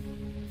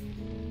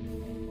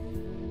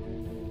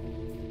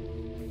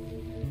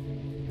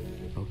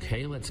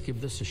 Okay, let's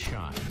give this a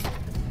shot.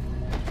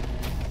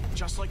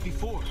 Just like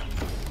before.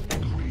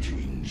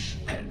 Greetings,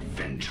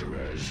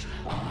 adventurers.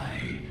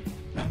 I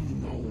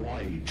am the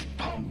White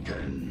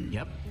Pumpkin.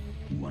 Yep.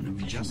 One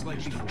of you Just like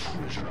is the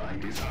treasure I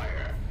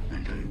desire,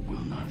 and I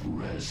will not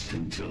rest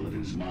until it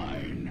is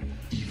mine,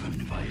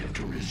 even if I have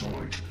to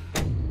resort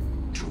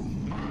to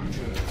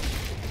murder.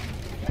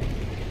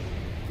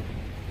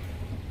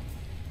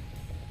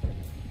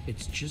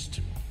 It's just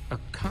a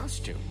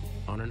costume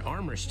on an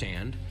armor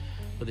stand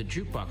with a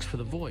jukebox for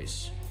the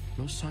voice.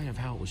 No sign of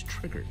how it was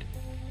triggered.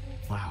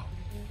 Wow.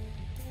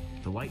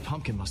 The White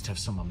Pumpkin must have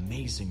some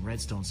amazing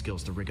redstone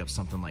skills to rig up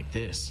something like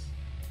this.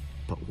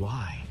 But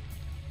why?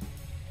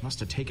 Must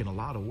have taken a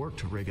lot of work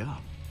to rig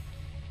up.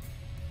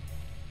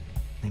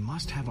 They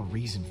must have a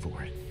reason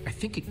for it. I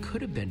think it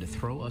could have been to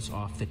throw us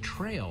off the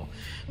trail,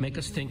 make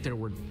us think there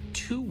were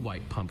two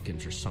White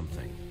Pumpkins or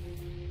something.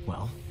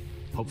 Well,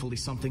 hopefully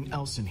something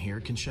else in here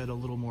can shed a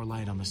little more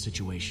light on the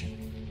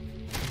situation.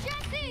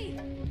 Jesse!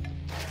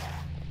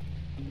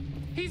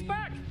 He's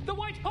back! The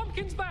White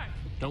Pumpkin's back!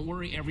 Don't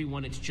worry,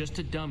 everyone, it's just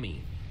a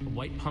dummy. A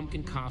White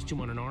Pumpkin costume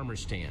on an armor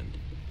stand.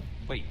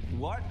 Wait,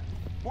 what?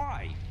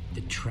 Why?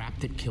 The trap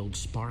that killed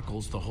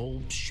Sparkles, the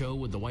whole show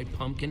with the White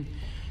Pumpkin,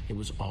 it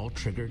was all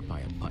triggered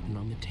by a button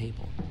on the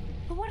table.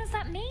 But what does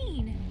that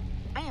mean?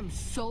 I am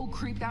so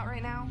creeped out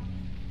right now.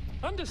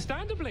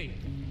 Understandably.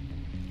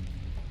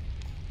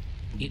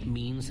 It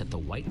means that the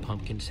White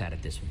Pumpkin sat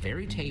at this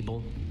very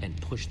table and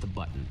pushed the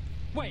button.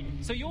 Wait,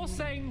 so you're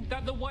saying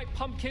that the White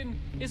Pumpkin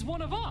is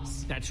one of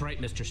us? That's right,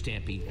 Mr.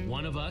 Stampy.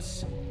 One of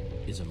us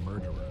is a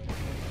murderer.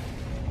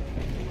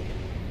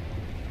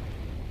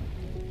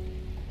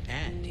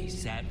 And he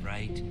sat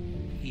right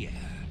here.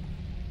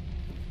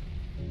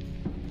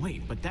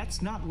 Wait, but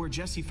that's not where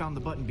Jesse found the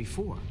button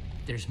before.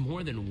 There's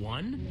more than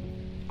one?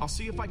 I'll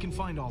see if I can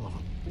find all of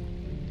them.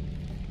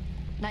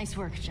 Nice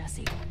work,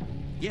 Jesse.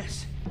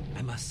 Yes,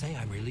 I must say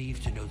I'm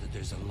relieved to know that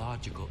there's a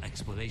logical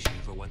explanation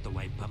for what the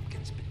White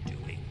Pumpkin's been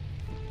doing.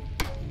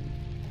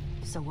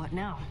 So what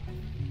now?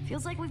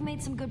 Feels like we've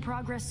made some good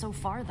progress so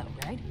far, though,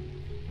 right?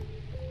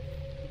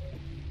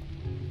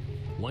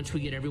 Once we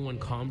get everyone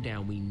calmed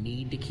down, we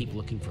need to keep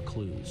looking for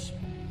clues.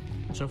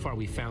 So far,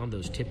 we found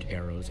those tipped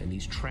arrows and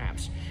these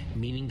traps,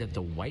 meaning that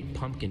the White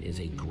Pumpkin is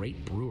a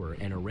great brewer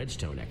and a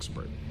redstone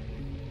expert.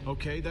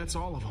 Okay, that's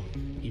all of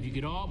them. If you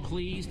could all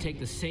please take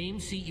the same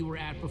seat you were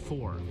at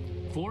before.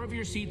 4 of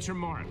your seats are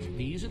marked.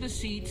 These are the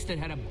seats that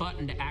had a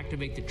button to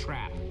activate the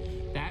trap.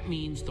 That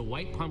means the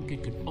White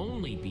Pumpkin could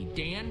only be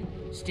Dan,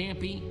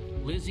 Stampy,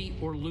 Lizzie,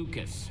 or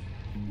Lucas.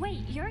 Wait,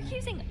 you're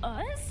accusing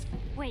us?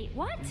 Wait,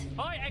 what?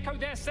 I echo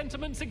their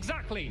sentiments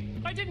exactly.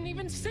 I didn't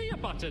even see a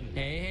button.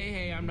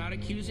 Hey, I'm not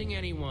accusing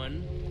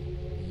anyone.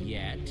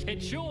 Yet.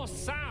 It sure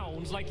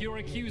sounds like you're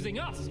accusing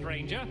us,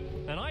 stranger,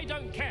 and I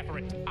don't care for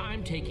it.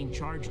 I'm taking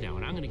charge now,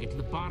 and I'm gonna get to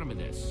the bottom of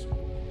this.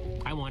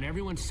 I want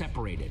everyone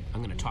separated.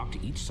 I'm gonna talk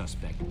to each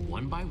suspect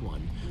one by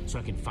one so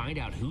I can find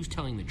out who's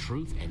telling the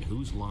truth and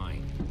who's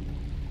lying.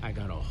 I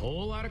got a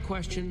whole lot of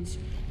questions,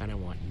 and I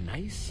want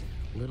nice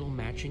little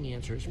matching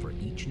answers for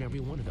each and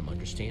every one of them.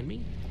 Understand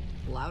me?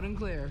 Loud and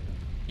clear.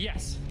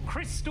 Yes,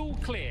 crystal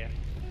clear.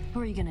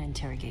 Who are you gonna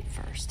interrogate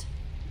first?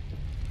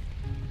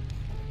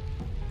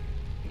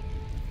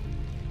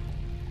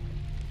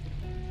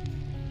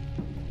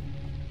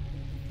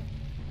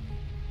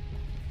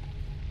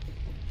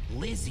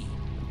 Lizzie.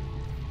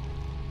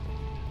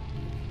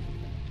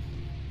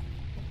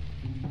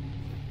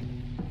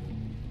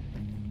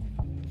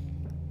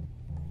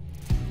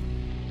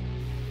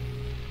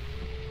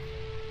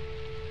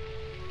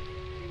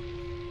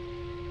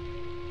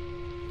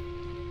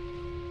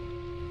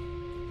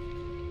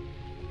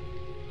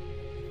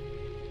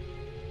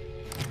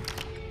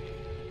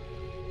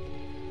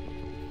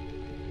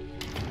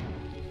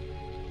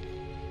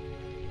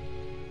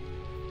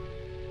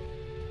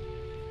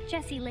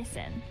 Jesse,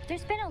 listen.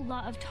 There's been a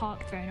lot of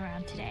talk thrown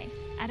around today.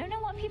 I don't know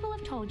what people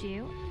have told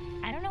you.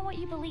 I don't know what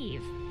you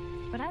believe.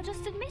 But I'll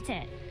just admit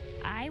it.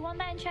 I want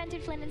that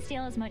enchanted flint and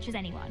steel as much as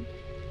anyone.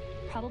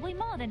 Probably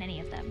more than any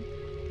of them.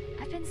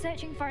 I've been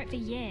searching for it for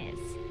years.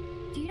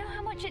 Do you know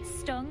how much it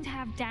stung to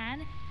have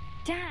Dan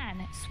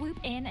swoop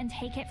in and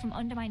take it from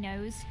under my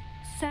nose?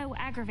 So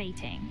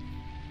aggravating.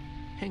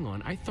 Hang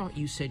on, I thought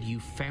you said you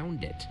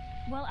found it.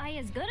 Well, I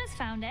as good as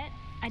found it.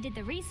 I did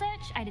the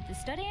research, I did the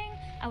studying,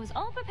 I was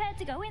all prepared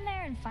to go in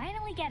there and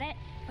finally get it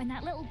when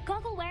that little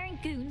goggle-wearing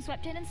goon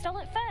swept in and stole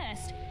it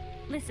first.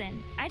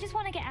 Listen, I just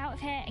want to get out of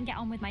here and get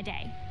on with my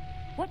day.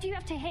 What do you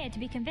have to hear to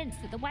be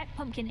convinced that the white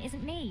pumpkin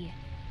isn't me?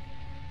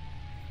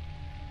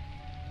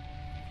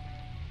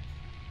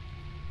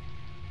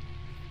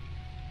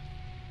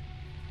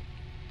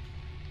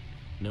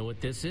 Know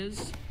what this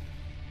is?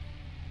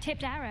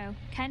 Tipped arrow.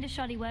 Kinda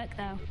shoddy work,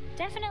 though.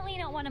 Definitely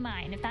not one of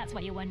mine, if that's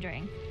what you're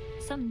wondering.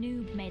 Some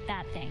noob made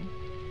that thing.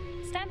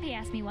 Stampy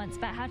asked me once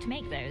about how to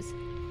make those.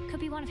 Could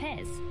be one of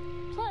his.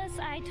 Plus,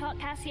 I taught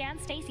Cassie and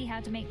Stacy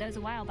how to make those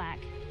a while back.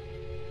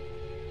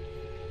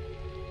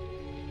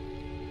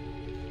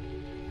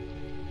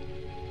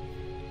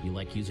 You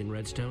like using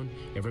redstone?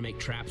 Ever make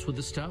traps with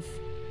the stuff?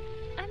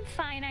 I'm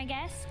fine, I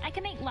guess. I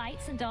can make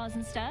lights and doors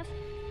and stuff.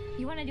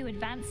 You want to do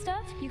advanced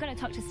stuff? You gotta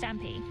talk to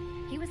Stampy.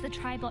 He was the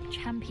tri-block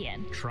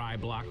champion.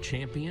 Tri-block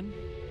champion?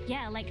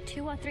 Yeah, like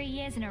 2 or 3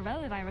 years in a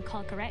row, if I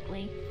recall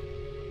correctly.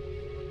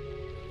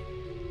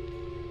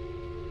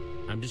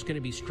 I'm just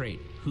gonna be straight.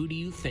 Who do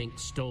you think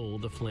stole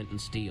the flint and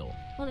steel?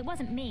 Well, it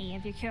wasn't me,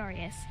 if you're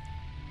curious.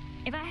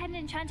 If I had an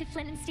enchanted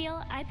flint and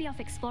steel, I'd be off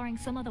exploring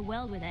some other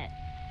world with it.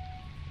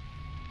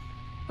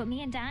 But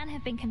me and Dan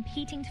have been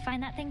competing to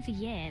find that thing for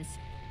years.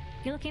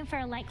 If you're looking for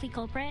a likely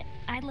culprit,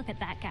 I'd look at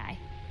that guy.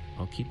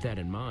 I'll keep that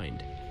in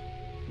mind.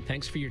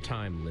 Thanks for your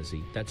time,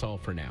 Lizzie. That's all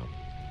for now.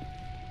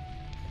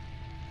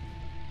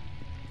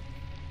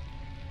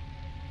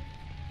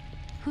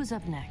 Who's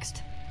up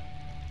next?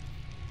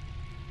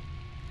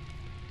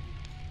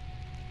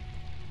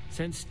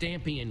 Send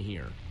Stampy in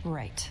here.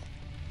 Right.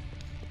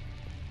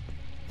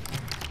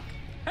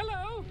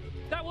 Hello!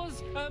 That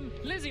was,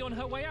 Lizzie on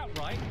her way out,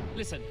 right?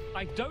 Listen,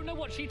 I don't know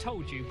what she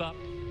told you, but...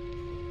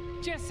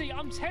 Jesse,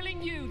 I'm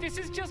telling you, this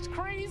is just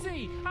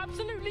crazy!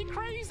 Absolutely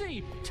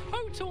crazy!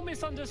 Total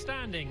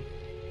misunderstanding!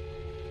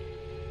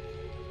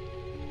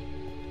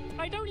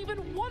 I don't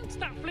even want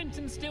that flint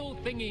and steel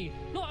thingy!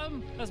 Not,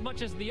 as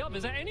much as the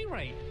others at any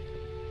rate.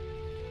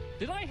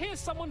 Did I hear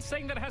someone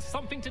saying that it has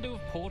something to do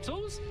with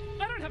portals?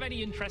 I don't have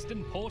any interest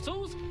in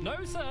portals.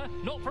 No, sir.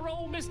 Not for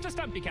old Mr.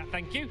 Stampy Cat,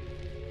 thank you.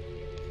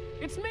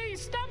 It's me,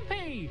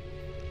 Stampy!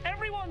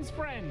 Everyone's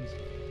friend!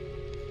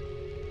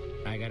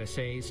 I gotta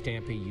say,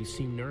 Stampy, you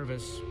seem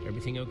nervous.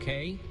 Everything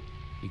okay?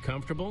 You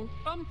comfortable?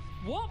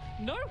 What?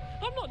 No,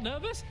 I'm not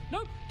nervous.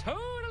 No,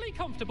 totally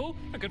comfortable.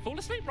 I could fall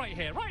asleep right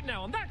here, right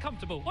now. I'm that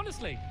comfortable,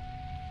 honestly.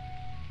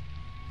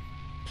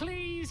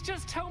 Please,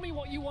 just tell me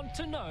what you want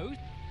to know.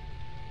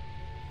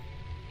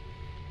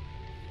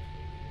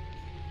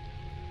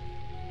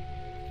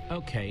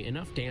 Okay,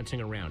 enough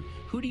dancing around.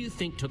 Who do you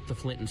think took the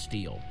flint and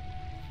steel?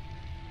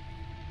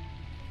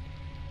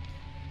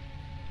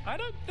 I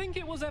don't think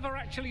it was ever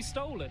actually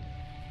stolen.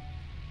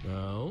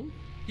 Oh?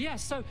 Yeah,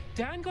 so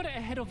Dan got it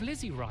ahead of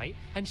Lizzie, right?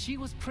 And she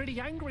was pretty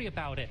angry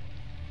about it.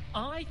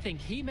 I think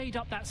he made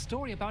up that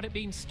story about it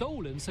being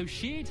stolen so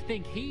she'd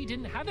think he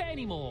didn't have it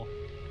anymore.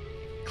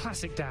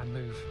 Classic Dan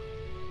move.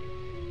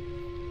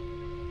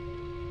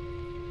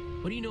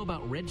 What do you know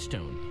about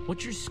redstone?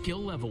 What's your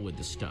skill level with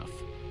the stuff?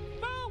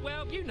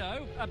 Well, you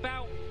know,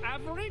 about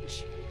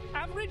average?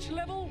 Average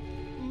level?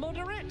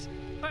 Moderate?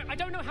 I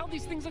don't know how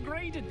these things are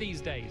graded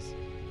these days.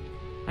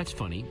 That's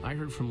funny. I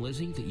heard from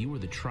Lizzie that you were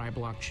the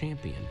tri-block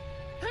champion.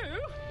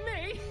 Who?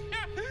 Me?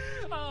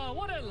 Oh,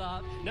 what a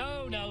lark.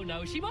 No.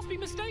 She must be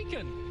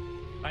mistaken.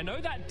 I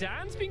know that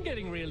Dan's been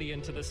getting really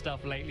into the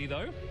stuff lately,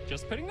 though.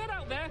 Just putting that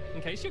out there,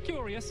 in case you're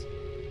curious.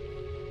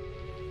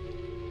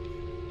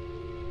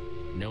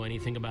 Know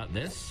anything about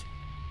this?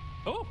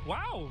 Oh,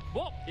 wow.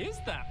 What is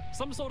that?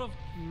 Some sort of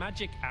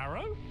magic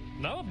arrow?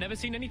 No, I've never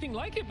seen anything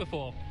like it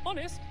before.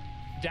 Honest.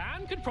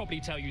 Dan could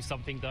probably tell you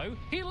something, though.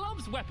 He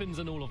loves weapons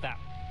and all of that.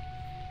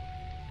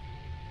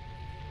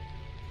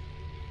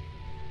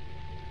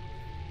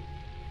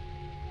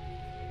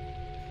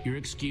 You're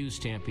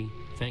excused, Stampy.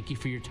 Thank you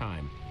for your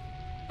time.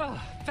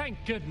 Ah, thank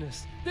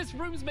goodness. This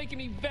room's making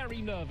me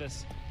very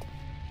nervous.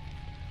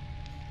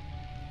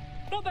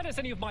 Not that it's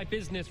any of my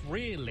business,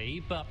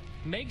 really, but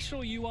make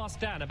sure you ask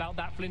Dan about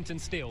that flint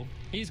and steel.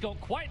 He's got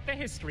quite the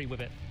history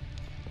with it.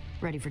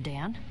 Ready for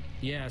Dan?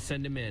 Yeah,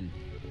 send him in.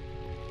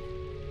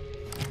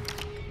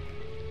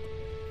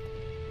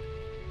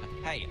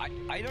 Hey,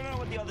 I don't know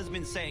what the other's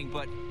been saying,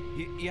 but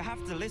you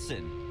have to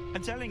listen.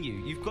 I'm telling you,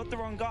 you've got the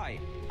wrong guy.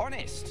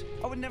 Honest.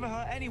 I would never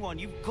hurt anyone.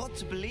 You've got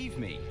to believe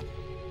me.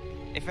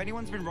 If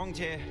anyone's been wronged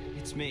here,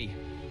 it's me.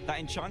 That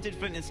enchanted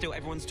flint and steel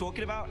everyone's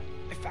talking about,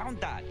 I found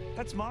that.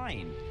 That's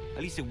mine.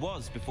 At least it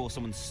was before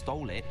someone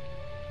stole it.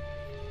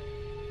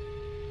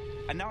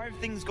 And now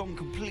everything's gone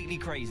completely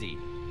crazy.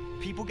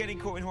 People getting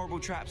caught in horrible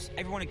traps,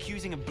 everyone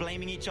accusing and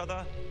blaming each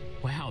other.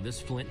 Wow, this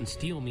flint and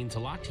steel means a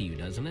lot to you,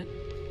 doesn't it?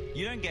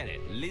 You don't get it.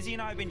 Lizzie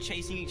and I have been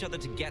chasing each other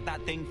to get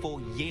that thing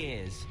for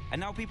years. And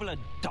now people are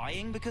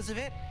dying because of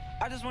it?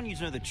 I just want you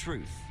to know the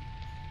truth.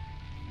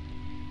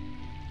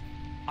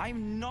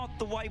 I'm not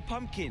the White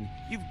Pumpkin.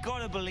 You've got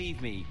to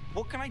believe me.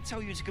 What can I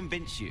tell you to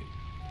convince you?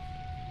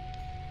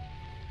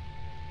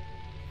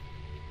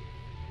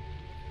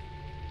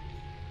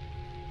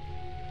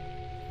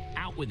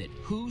 Out with it.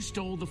 Who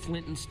stole the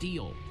flint and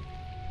steel?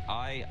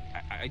 I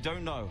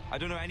don't know. I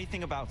don't know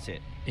anything about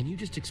it. And you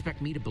just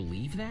expect me to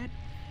believe that?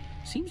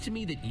 Seems to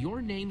me that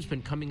your name's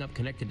been coming up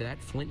connected to that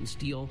flint and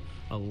steel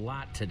a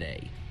lot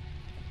today.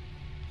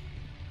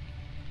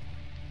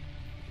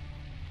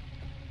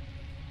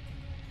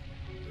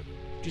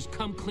 Just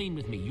come clean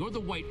with me. You're the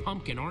White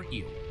Pumpkin, aren't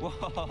you?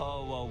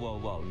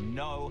 Whoa.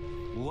 No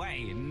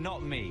way,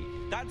 not me.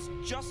 That's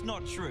just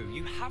not true.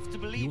 You have to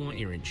believe me. You want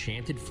your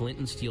enchanted flint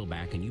and steel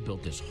back, and you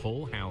built this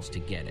whole house to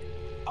get it.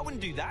 I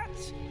wouldn't do that.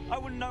 I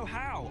wouldn't know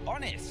how,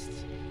 honest.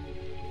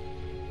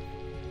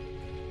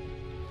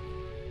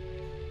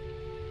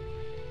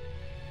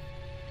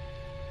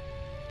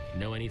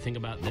 Know anything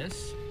about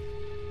this?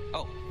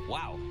 Oh,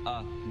 wow.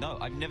 No,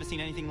 I've never seen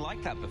anything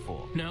like that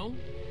before. No?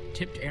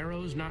 Tipped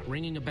arrows not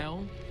ringing a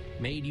bell?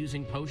 Made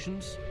using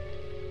potions?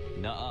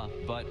 Nuh-uh,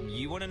 but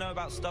you want to know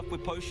about stuff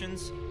with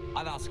potions?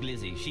 I'll ask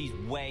Lizzie. She's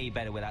way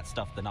better with that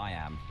stuff than I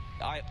am.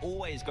 I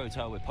always go to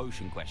her with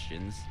potion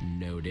questions.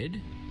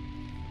 Noted.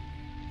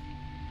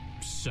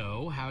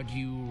 So, how do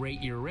you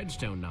rate your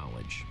redstone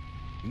knowledge?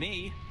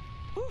 Me?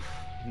 Whew,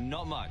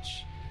 not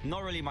much.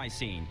 Not really my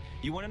scene.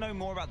 You want to know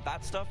more about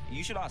that stuff?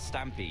 You should ask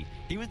Stampy.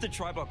 He was the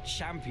Tri-Block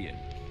champion.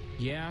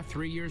 Yeah,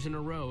 3 years in a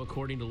row,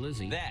 according to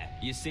Lizzie. There,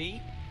 you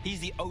see? He's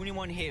the only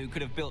one here who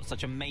could have built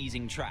such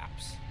amazing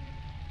traps.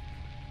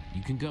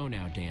 You can go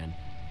now, Dan.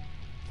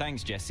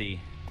 Thanks,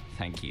 Jesse.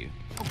 Thank you.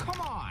 Oh, come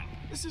on!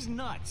 This is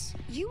nuts!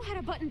 You had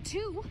a button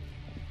too.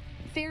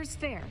 Fair's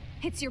fair.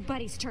 It's your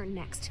buddy's turn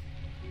next.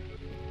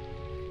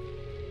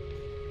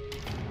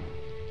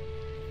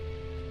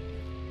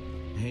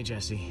 Hey,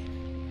 Jesse.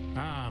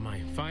 Ah, my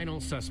final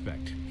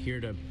suspect.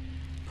 Here to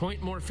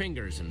point more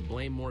fingers and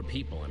blame more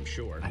people, I'm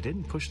sure. I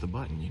didn't push the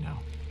button, you know.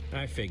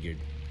 I figured.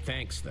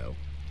 Thanks, though.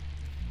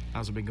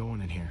 How's it been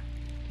going in here?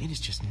 It is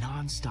just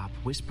non-stop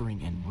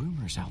whispering and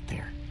rumors out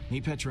there. Me,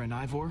 Petra, and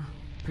Ivor,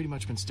 pretty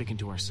much been sticking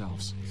to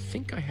ourselves. I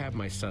think I have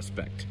my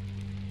suspect.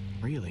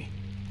 Really?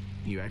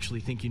 You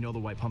actually think you know the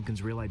White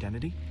Pumpkin's real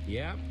identity?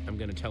 Yeah, I'm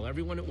gonna tell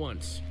everyone at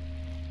once.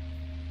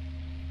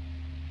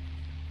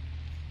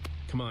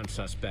 Come on,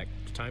 suspect.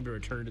 It's time to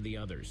return to the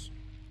others.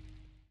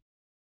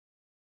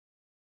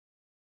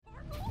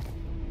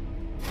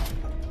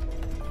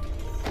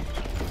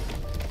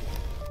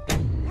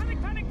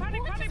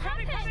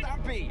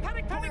 Stampy!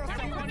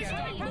 Everyone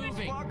stop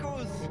moving!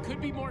 There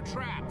could be more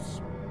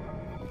traps.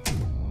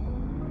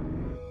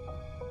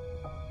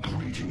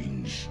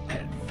 Greetings,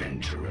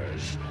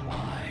 adventurers.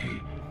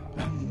 I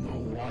am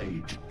the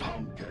White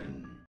Pumpkin.